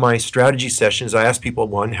of my strategy sessions, I ask people,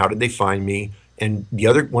 one, how did they find me? And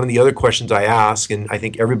one of the other questions I ask, and I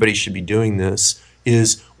think everybody should be doing this,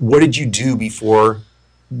 is what did you do before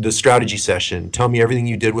the strategy session? Tell me everything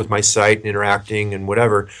you did with my site and interacting and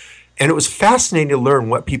whatever. And it was fascinating to learn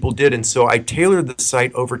what people did. And so I tailored the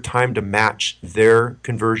site over time to match their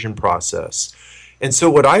conversion process. And so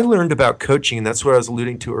what I learned about coaching, and that's what I was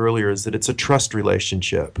alluding to earlier, is that it's a trust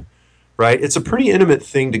relationship, right? It's a pretty intimate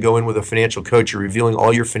thing to go in with a financial coach. You're revealing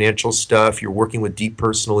all your financial stuff. You're working with deep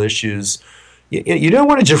personal issues. You don't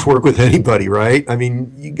want to just work with anybody, right? I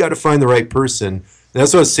mean, you got to find the right person. And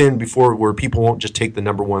that's what I was saying before, where people won't just take the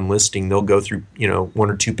number one listing. They'll go through, 1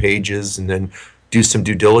 or 2 pages and then do some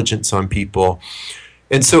due diligence on people.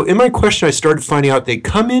 And so in my question, I started finding out they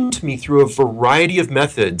come into me through a variety of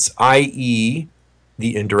methods, i.e.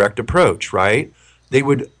 the indirect approach, right? They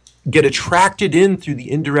would get attracted in through the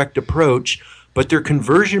indirect approach, but their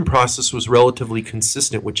conversion process was relatively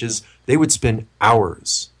consistent, which is they would spend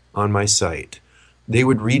hours on my site. They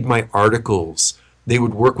would read my articles. They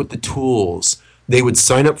would work with the tools. They would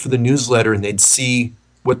sign up for the newsletter and they'd see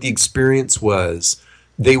what the experience was.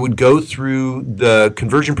 They would go through the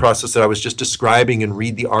conversion process that I was just describing and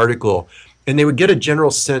read the article. And they would get a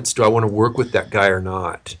general sense, do I want to work with that guy or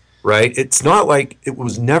not? Right? It's not like it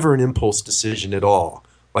was never an impulse decision at all.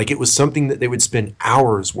 Like it was something that they would spend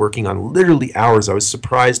hours working on, literally hours. I was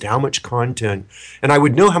surprised how much content, and I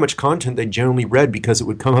would know how much content they generally read because it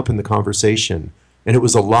would come up in the conversation, and it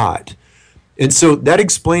was a lot. And so that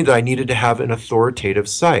explained that I needed to have an authoritative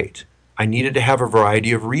site. I needed to have a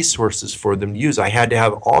variety of resources for them to use. I had to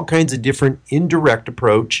have all kinds of different indirect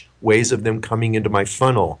approach ways of them coming into my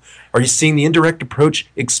funnel. Are you seeing the indirect approach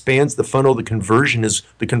expands the funnel? The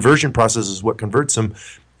conversion process is what converts them.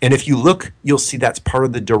 And if you look, you'll see that's part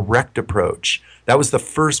of the direct approach. That was the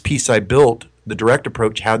first piece I built. The direct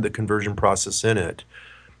approach had the conversion process in it.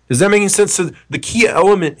 Does that make any sense? So the key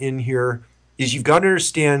element in here is you've got to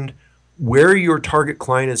understand where your target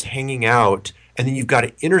client is hanging out, and then you've got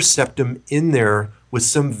to intercept them in there with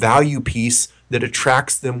some value piece that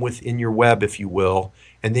attracts them within your web, if you will.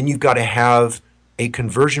 And then you've got to have a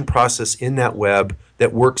conversion process in that web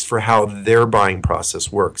that works for how their buying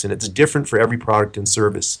process works. And it's different for every product and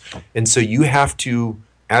service. And so you have to,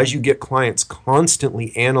 as you get clients,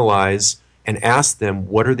 constantly analyze and ask them,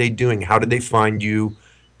 what are they doing? How did they find you?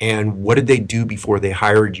 And what did they do before they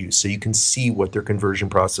hired you? So you can see what their conversion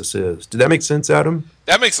process is. Did that make sense, Adam?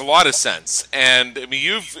 That makes a lot of sense. And I mean,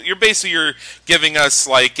 you're giving us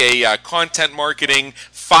like a content marketing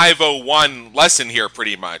 501 lesson here,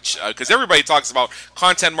 pretty much, because everybody talks about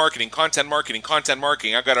content marketing.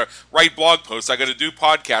 I got to write blog posts. I got to do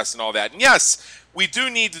podcasts and all that. And yes, we do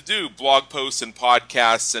need to do blog posts and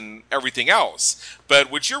podcasts and everything else. But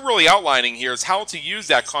what you're really outlining here is how to use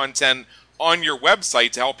that content on your website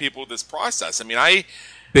to help people with this process. I mean,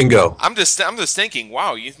 Bingo. I'm just thinking,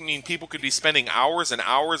 wow, you mean people could be spending hours and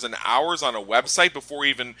hours and hours on a website before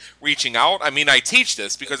even reaching out? I mean, I teach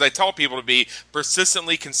this because I tell people to be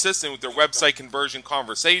persistently consistent with their website conversion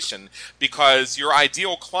conversation, because your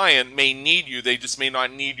ideal client may need you, they just may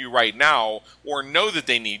not need you right now, or know that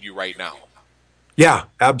they need you right now. Yeah,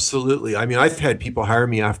 absolutely. I mean, I've had people hire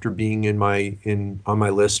me after being on my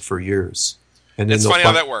list for years. And then it's funny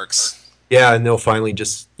how that works. Yeah, and they'll finally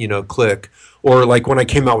just, click. Or like when I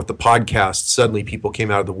came out with the podcast, suddenly people came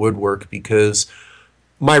out of the woodwork because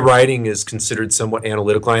my writing is considered somewhat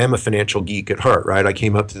analytical. I am a financial geek at heart, right? I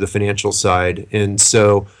came up through the financial side. And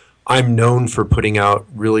so I'm known for putting out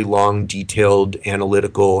really long, detailed,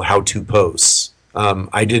 analytical how-to posts.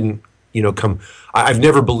 I didn't, I've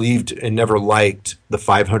never believed and never liked the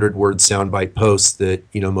 500-word soundbite posts that,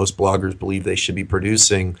 most bloggers believe they should be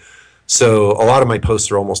producing. So a lot of my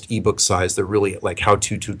posts are almost ebook size. They're really like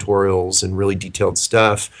how-to tutorials and really detailed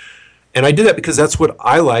stuff. And I did that because that's what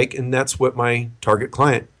I like, and that's what my target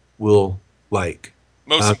client will like.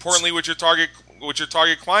 Most importantly, what your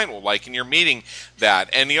target client will like, and you're meeting that.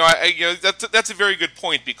 And that's a very good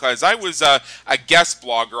point, because I was a guest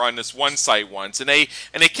blogger on this one site once, and they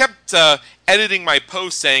kept editing my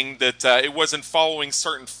post saying that it wasn't following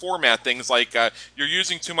certain format things like you're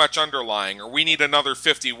using too much underlying, or we need another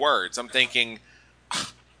 50 words. I'm thinking,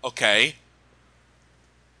 okay.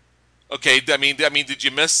 I mean, did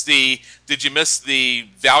you miss the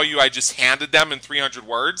value I just handed them in 300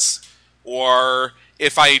 words? Or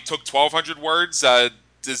if I took 1,200 words,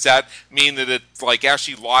 does that mean that it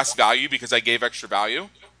actually lost value because I gave extra value?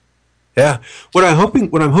 Yeah. What I'm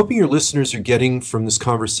hoping your listeners are getting from this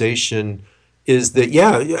conversation is that,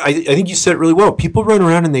 I think you said it really well. People run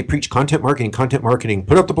around and they preach content marketing,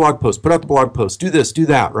 put up the blog post, do this, do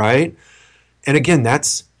that, right? And again,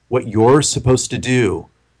 that's what you're supposed to do.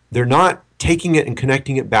 They're not taking it and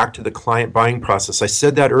connecting it back to the client buying process. I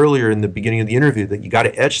said that earlier in the beginning of the interview, that you got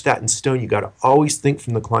to etch that in stone. You got to always think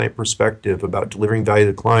from the client perspective about delivering value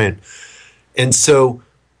to the client. And so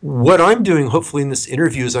what I'm doing, hopefully in this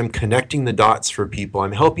interview, is I'm connecting the dots for people.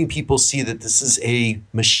 I'm helping people see that this is a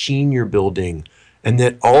machine you're building, and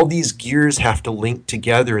that all these gears have to link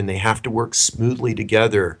together and they have to work smoothly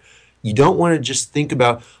together. You don't want to just think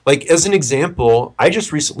about, like, as an example, I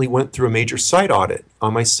just recently went through a major site audit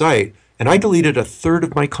on my site, and I deleted a third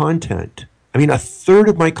of my content. I mean, a third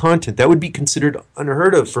of my content. That would be considered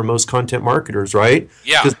unheard of for most content marketers, right?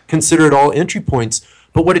 Yeah. Consider it all entry points.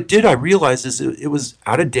 But what it did, I realized, is it was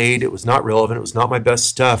out of date. It was not relevant. It was not my best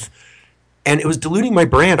stuff. And it was diluting my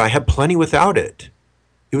brand. I had plenty without it.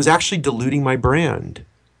 It was actually diluting my brand.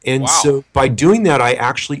 And so by doing that, I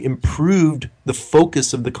actually improved the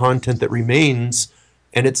focus of the content that remains,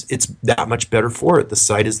 and it's that much better for it. The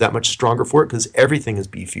site is that much stronger for it because everything is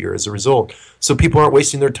beefier as a result. So people aren't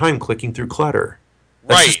wasting their time clicking through clutter.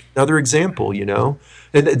 That's just another example, you know.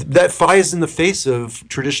 And that flies in the face of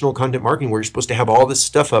traditional content marketing, where you're supposed to have all this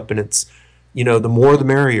stuff up, and it's, you know, the more the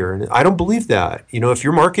merrier. And I don't believe that. You know, if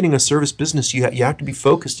you're marketing a service business, you have to be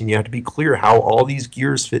focused and you have to be clear how all these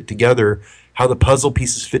gears fit together, how the puzzle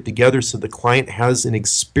pieces fit together, so the client has an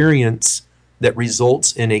experience that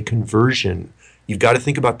results in a conversion. You've got to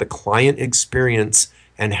think about the client experience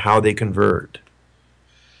and how they convert.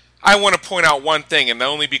 I want to point out one thing, and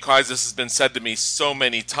only because this has been said to me so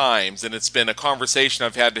many times, and it's been a conversation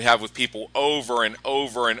I've had to have with people over and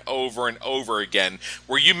over and over and over again,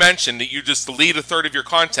 where you mentioned that you just delete a third of your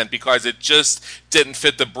content because it just didn't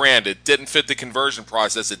fit the brand, it didn't fit the conversion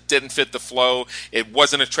process, it didn't fit the flow, it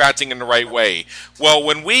wasn't attracting in the right way. Well,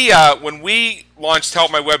 when we launched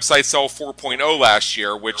Help My Website Sell 4.0 last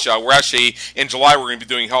year, which we're actually, in July, we're going to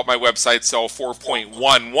be doing Help My Website Sell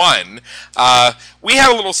 4.11, we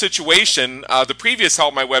had a little situation. The previous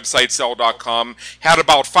HelpMyWebsiteSell.com had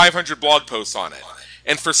about 500 blog posts on it.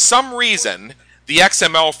 And for some reason, the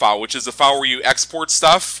XML file, which is the file where you export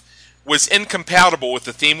stuff, was incompatible with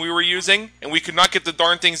the theme we were using, and we could not get the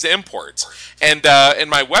darn things to import. And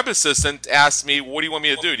my web assistant asked me, "What do you want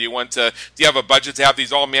me to do? Do you have a budget to have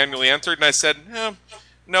these all manually entered?" And I said,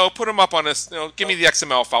 "No, put them up on this. Give me the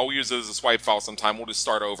XML file. We'll use it as a swipe file sometime. We'll just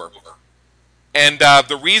start over." And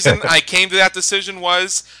the reason I came to that decision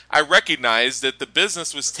was I recognized that the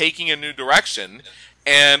business was taking a new direction,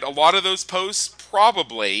 and a lot of those posts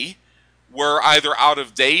probably were either out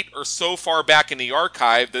of date or so far back in the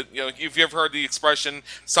archive that, you know, if you've ever heard the expression,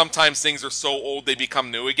 sometimes things are so old they become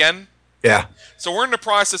new again. Yeah. So we're in the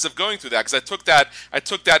process of going through that, because I took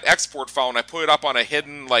that export file and I put it up on a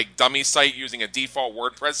hidden, like, dummy site using a default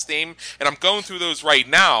WordPress theme, and I'm going through those right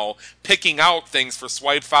now, picking out things for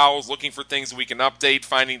swipe files, looking for things we can update,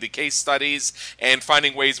 finding the case studies, and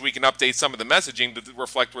finding ways we can update some of the messaging to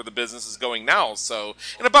reflect where the business is going now. So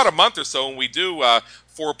in about a month or so, when we do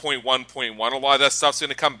 4.1.1, a lot of that stuff's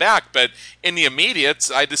going to come back. But in the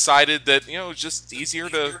immediate, I decided that, you know, it's just easier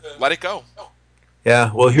to let it go.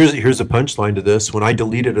 Yeah, well, here's a punchline to this. When I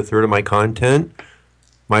deleted a third of my content,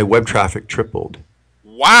 my web traffic tripled.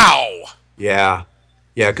 Wow. Yeah,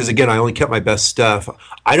 because again, I only kept my best stuff.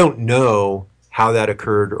 I don't know how that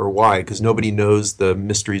occurred or why, because nobody knows the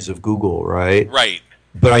mysteries of Google, right? Right.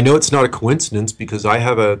 But I know it's not a coincidence, because I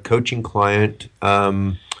have a coaching client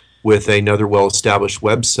with another well-established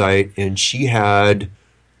website, and she had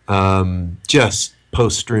just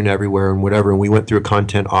posts strewn everywhere and whatever, and we went through a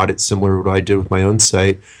content audit similar to what I did with my own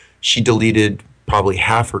site. She deleted probably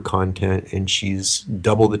half her content, and she's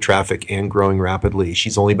double the traffic and growing rapidly.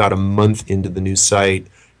 She's only about a month into the new site,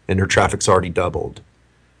 and her traffic's already doubled.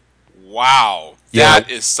 Wow. That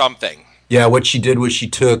is something. Yeah, what she did was she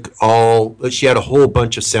had a whole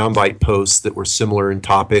bunch of soundbite posts that were similar in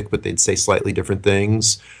topic, but they'd say slightly different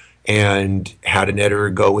things, and had an editor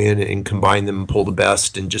go in and combine them and pull the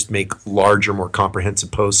best and just make larger, more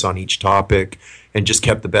comprehensive posts on each topic, and just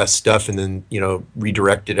kept the best stuff, and then, you know,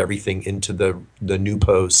 redirected everything into the new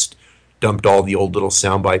post, dumped all the old little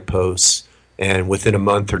soundbite posts, and within a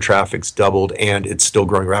month her traffic's doubled, and it's still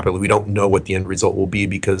growing rapidly. We don't know what the end result will be,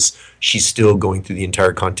 because she's still going through the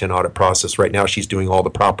entire content audit process. Right now she's doing all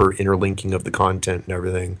the proper interlinking of the content and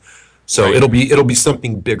everything. So it'll be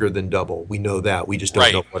something bigger than double. We know that. We just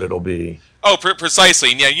don't know what it'll be. Oh,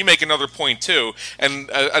 precisely. And yeah, you make another point too. And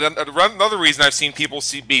another reason I've seen people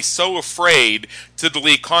be so afraid to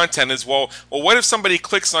delete content is, well, what if somebody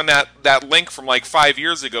clicks on that link from like 5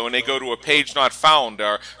 years ago and they go to a page not found?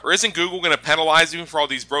 Or isn't Google going to penalize you for all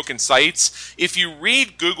these broken sites? If you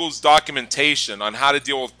read Google's documentation on how to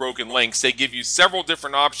deal with broken links, they give you several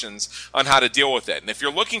different options on how to deal with it. And if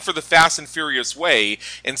you're looking for the fast and furious way,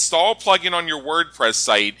 install a plugin on your WordPress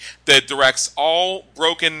site that directs all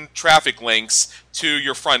broken traffic links to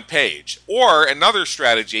your front page. Or another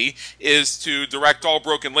strategy is to direct all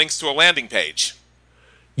broken links to a landing page.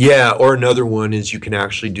 Yeah, or another one is you can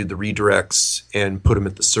actually do the redirects and put them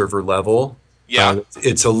at the server level. Yeah.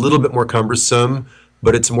 It's a little bit more cumbersome,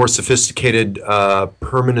 but it's a more sophisticated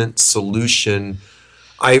permanent solution.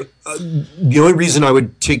 The only reason I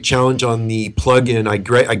would take challenge on the plugin,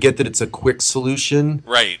 I get that it's a quick solution.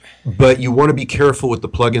 Right. But you want to be careful with the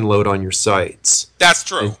plugin load on your sites. That's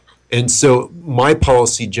true. And so my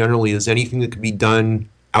policy generally is anything that can be done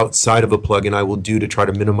outside of a plugin, I will do to try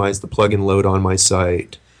to minimize the plugin load on my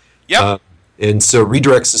site. Yeah. And so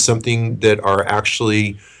redirects is something that are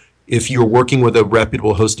actually, if you're working with a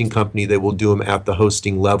reputable hosting company, they will do them at the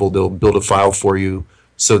hosting level. They'll build a file for you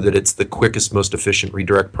so that it's the quickest, most efficient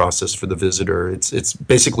redirect process for the visitor. It's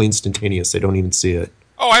basically instantaneous. They don't even see it.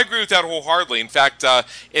 Oh, I agree with that wholeheartedly. In fact,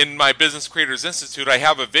 in my Business Creators Institute, I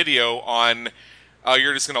have a video on,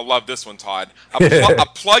 you're just going to love this one, Todd, a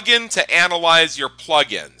plugin to analyze your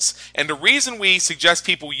plugins. And the reason we suggest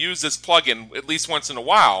people use this plugin at least once in a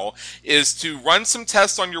while is to run some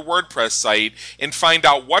tests on your WordPress site and find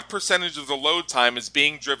out what percentage of the load time is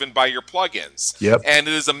being driven by your plugins. Yep. And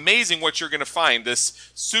it is amazing what you're going to find.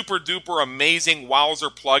 This super duper amazing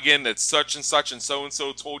Wowzer plugin that such and so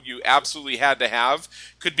told you absolutely had to have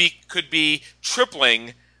could be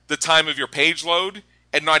tripling the time of your page load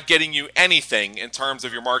and not getting you anything in terms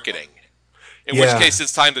of your marketing. In which case,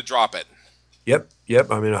 it's time to drop it. Yep.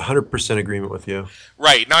 I'm in 100% agreement with you.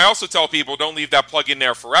 Right. Now, I also tell people don't leave that plugin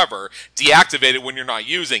there forever. Deactivate it when you're not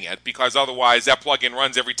using it, because otherwise that plugin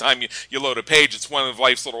runs every time you load a page. It's one of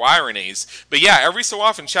life's little ironies. But yeah, every so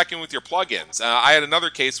often check in with your plugins. I had another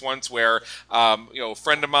case once where a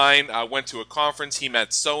friend of mine went to a conference. He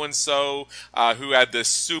met so-and-so who had this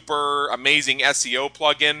super amazing SEO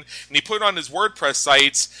plugin, and he put it on his WordPress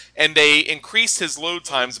sites, and they increased his load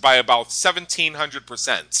times by about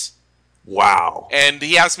 1,700%. Wow. And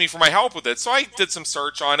he asked me for my help with it. So I did some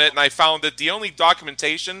search on it, and I found that the only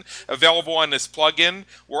documentation available on this plugin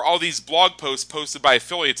were all these blog posts posted by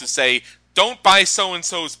affiliates that say, don't buy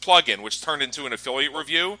so-and-so's plugin, which turned into an affiliate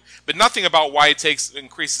review, but nothing about why it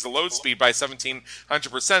increases the load speed by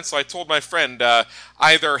 1,700%. So I told my friend,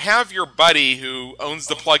 either have your buddy who owns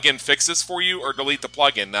the plugin fix this for you or delete the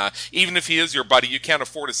plugin. Even if he is your buddy, you can't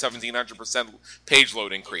afford a 1,700% page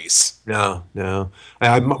load increase. No.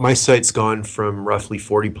 My site's gone from roughly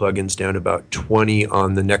 40 plugins down to about 20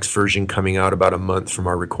 on the next version coming out about a month from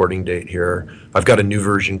our recording date here. I've got a new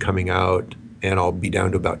version coming out, and I'll be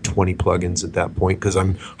down to about 20 plugins at that point because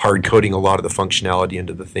I'm hard coding a lot of the functionality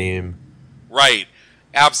into the theme. Right.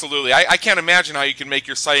 Absolutely. I can't imagine how you can make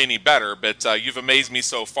your site any better, but you've amazed me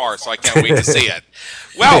so far, so I can't wait to see it.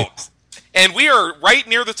 Well, and we are right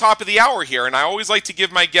near the top of the hour here, and I always like to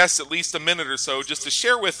give my guests at least a minute or so just to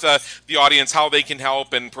share with the audience how they can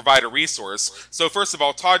help and provide a resource. So first of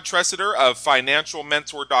all, Todd Tresidder of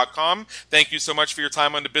FinancialMentor.com, thank you so much for your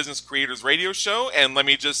time on the Business Creators Radio Show, and let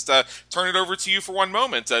me just turn it over to you for one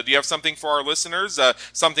moment. Do you have something for our listeners,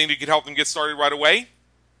 something that could help them get started right away?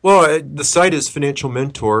 Well, the site is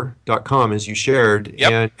financialmentor.com, as you shared,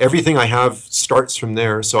 and everything I have starts from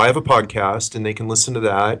there. So I have a podcast, and they can listen to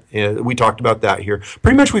that. And we talked about that here.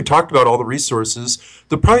 Pretty much, we've talked about all the resources.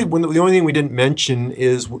 The only thing we didn't mention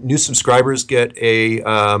is new subscribers get a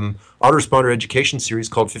autoresponder education series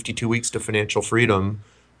called 52 Weeks to Financial Freedom,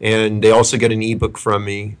 and they also get an ebook from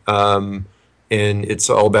me. And it's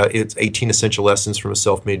 18 essential lessons from a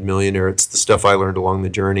self-made millionaire. It's the stuff I learned along the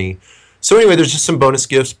journey. So anyway, there's just some bonus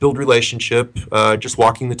gifts, build relationship, just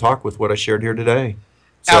walking the talk with what I shared here today.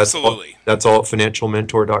 So Absolutely. That's all at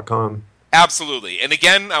financialmentor.com. Absolutely. And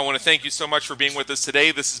again, I want to thank you so much for being with us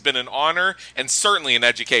today. This has been an honor and certainly an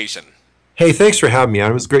education. Hey, thanks for having me.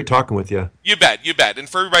 It was great talking with you. You bet. And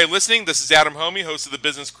for everybody listening, this is Adam Homey, host of the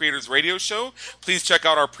Business Creators Radio Show. Please check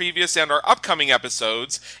out our previous and our upcoming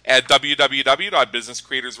episodes at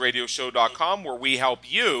www.businesscreatorsradioshow.com, where we help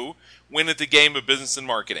you win at the game of business and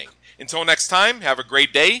marketing. Until next time, have a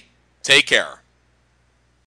great day. Take care.